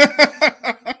something.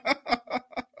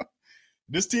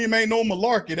 This team ain't no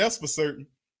malarkey, that's for certain.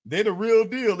 They're the real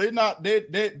deal.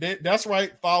 That's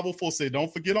right. 504 said,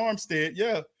 don't forget Armstead.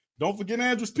 Yeah. Don't forget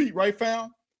Andrews Pete, right,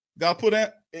 fam? Got to put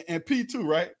that in P too,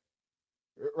 right?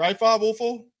 Right,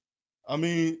 504? I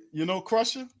mean, you know,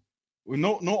 Crusher. With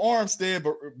no Armstead,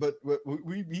 but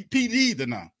we Pete either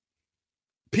now.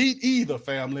 Pete either,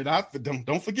 family.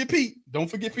 Don't forget Pete.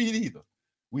 Don't forget Pete either.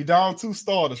 We down 2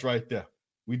 starters right there.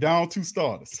 All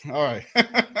right.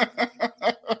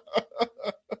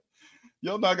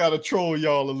 Y'all not got to troll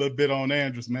y'all a little bit on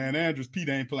Andrews, man. Andrews Pete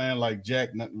ain't playing like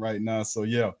Jack nothing right now. So,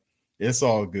 yeah, it's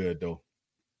all good, though.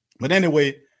 But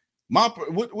anyway, what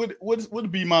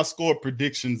would be my score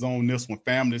predictions on this one,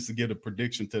 families, to get a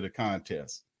prediction to the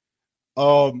contest?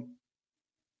 I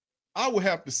would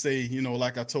have to say, you know,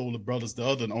 like I told the brothers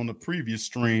on the previous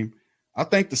stream, I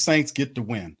think the Saints get the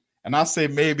win. And I say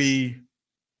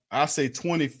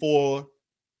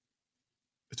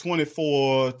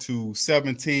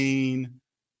 24-17,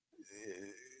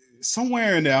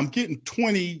 somewhere in there. I'm getting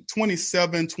 20,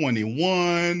 27,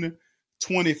 21,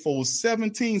 24,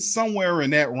 17, somewhere in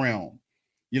that realm,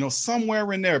 you know,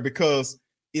 somewhere in there, because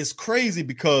it's crazy,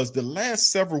 because the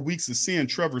last several weeks of seeing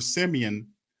Trevor Siemian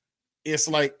it's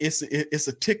like it's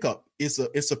a tick up.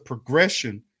 It's a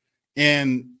progression,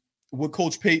 and what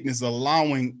Coach Payton is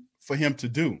allowing for him to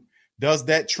do. Does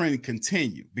that trend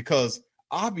continue? Because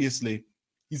obviously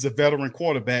he's a veteran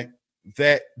quarterback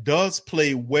that does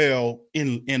play well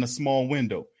in a small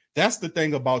window. That's the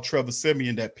thing about Trevor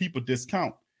Siemian that people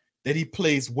discount, that he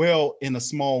plays well in a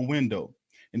small window.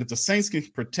 And if the Saints can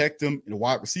protect him and the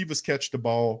wide receivers catch the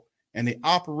ball and they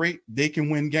operate, they can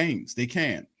win games. They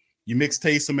can. You mix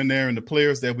Taysom in there and the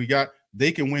players that we got,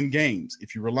 they can win games.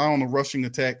 If you rely on the rushing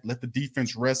attack, let the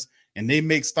defense rest, and they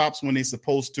make stops when they're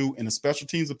supposed to, and the special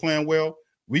teams are playing well,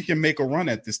 we can make a run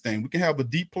at this thing. We can have a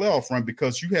deep playoff run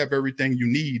because you have everything you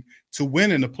need to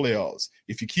win in the playoffs.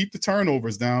 If you keep the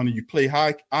turnovers down and you play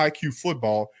high IQ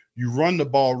football, you run the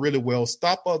ball really well,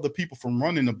 stop other people from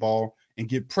running the ball, and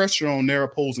get pressure on their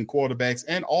opposing quarterbacks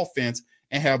and offense,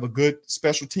 and have a good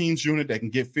special teams unit that can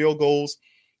get field goals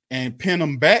and pin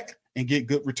them back and get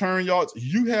good return yards,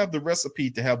 you have the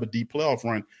recipe to have a deep playoff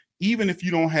run, even if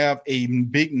you don't have a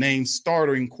big name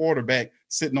starting quarterback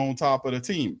sitting on top of the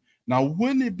team. Now,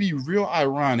 wouldn't it be real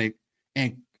ironic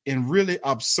and really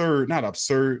absurd, not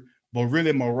absurd, but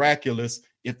really miraculous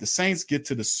if the Saints get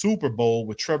to the Super Bowl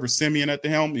with Trevor Siemian at the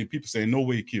helm? And people say, no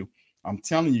way, Q. I'm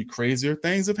telling you, crazier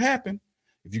things have happened.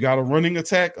 If you got a running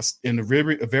attack and a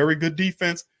very good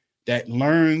defense that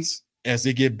learns as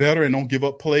they get better and don't give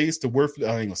up plays to worthless,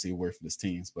 I ain't gonna say worthless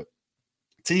teams, but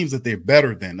teams that they're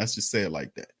better than, let's just say it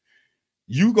like that.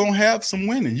 You're gonna have some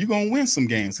winning. You're gonna win some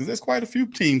games because there's quite a few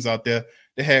teams out there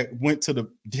that had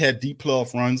deep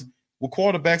playoff runs with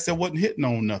quarterbacks that wasn't hitting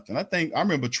on nothing. I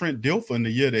remember Trent Dilfer in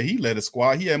the year that he led a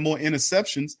squad. He had more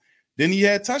interceptions than he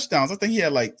had touchdowns. I think he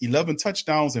had like 11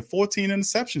 touchdowns and 14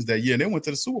 interceptions that year, and they went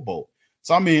to the Super Bowl.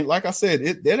 So, I mean, like I said,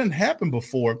 that didn't happen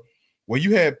before where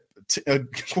you had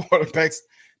quarterbacks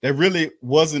that really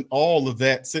wasn't all of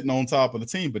that sitting on top of the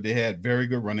team, but they had very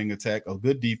good running attack, a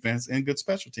good defense, and good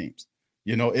special teams.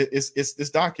 You know, it's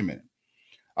documented.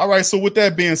 All right, so with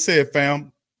that being said,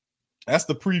 fam, that's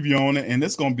the preview on it, and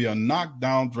it's going to be a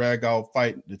knockdown, drag-out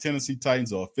fight. The Tennessee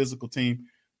Titans are a physical team.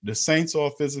 The Saints are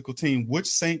a physical team. Which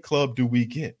Saint club do we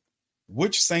get?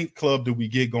 Which Saint club do we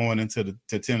get going into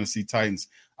the Tennessee Titans?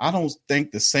 I don't think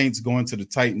the Saints going to the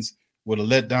Titans would have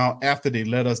let down after they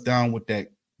let us down with that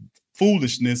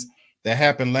foolishness that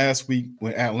happened last week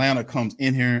when Atlanta comes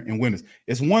in here and wins.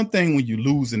 It's one thing when you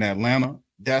lose in Atlanta.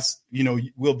 That's,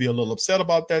 we'll be a little upset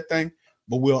about that thing,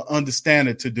 but we'll understand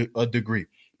it to a degree.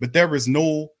 But there is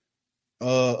no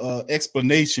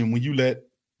explanation when you let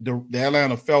the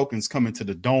Atlanta Falcons come into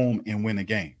the Dome and win a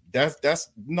game.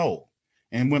 That's no.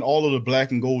 And when all of the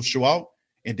black and gold show out,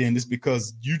 and then it's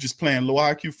because you just playing low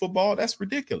IQ football, that's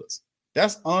ridiculous.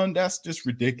 That's just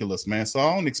ridiculous, man. So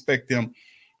I don't expect them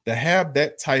to have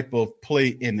that type of play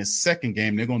in the second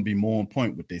game. They're going to be more on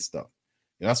point with their stuff.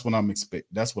 That's what I'm expecting.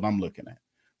 That's what I'm looking at.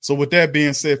 So with that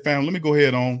being said, fam, let me go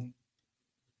ahead on,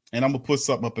 and I'm going to put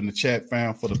something up in the chat,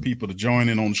 fam, for the people to join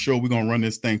in on the show. We're going to run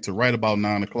this thing to right about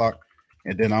 9 o'clock,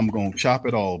 and then I'm going to chop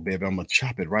it all, baby. I'm going to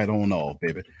chop it right on off,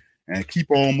 baby, and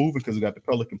keep on moving because we got the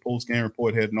Pelican post-game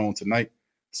report heading on tonight.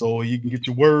 So you can get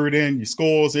your word in, your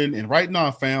scores in, and right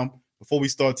now, fam, before we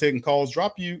start taking calls,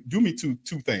 do me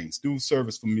two things. Do a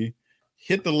service for me.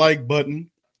 Hit the like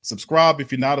button, subscribe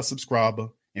if you're not a subscriber,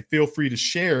 and feel free to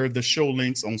share the show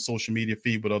links on social media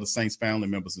feed with other Saints family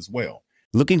members as well.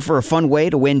 Looking for a fun way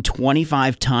to win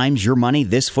 25 times your money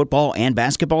this football and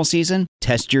basketball season?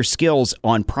 Test your skills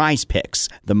on Prize Picks,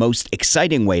 the most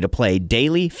exciting way to play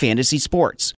daily fantasy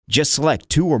sports. Just select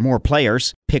 2 or more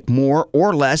players, pick more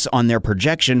or less on their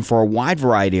projection for a wide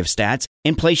variety of stats,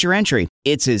 and place your entry.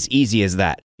 It's as easy as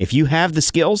that. If you have the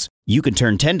skills, you can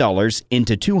turn $10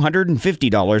 into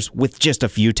 $250 with just a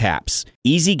few taps.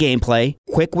 Easy gameplay,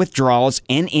 quick withdrawals,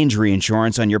 and injury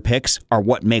insurance on your picks are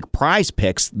what make Prize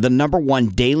Picks the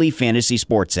 #1 daily fantasy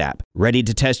sports app. Ready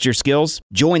to test your skills?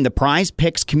 Join the Prize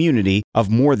Picks community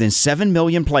of more than 7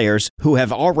 million players who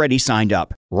have already signed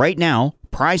up. Right now,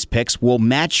 Prize Picks will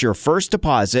match your first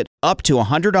deposit up to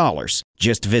 $100.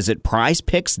 Just visit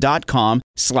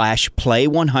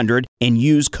prizepicks.com/play100 and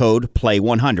use code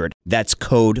PLAY100. That's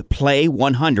code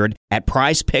PLAY100 at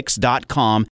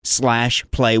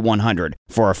prizepicks.com/play100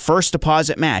 for a first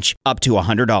deposit match up to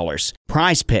 $100.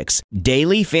 Prize Picks,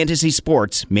 daily fantasy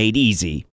sports made easy.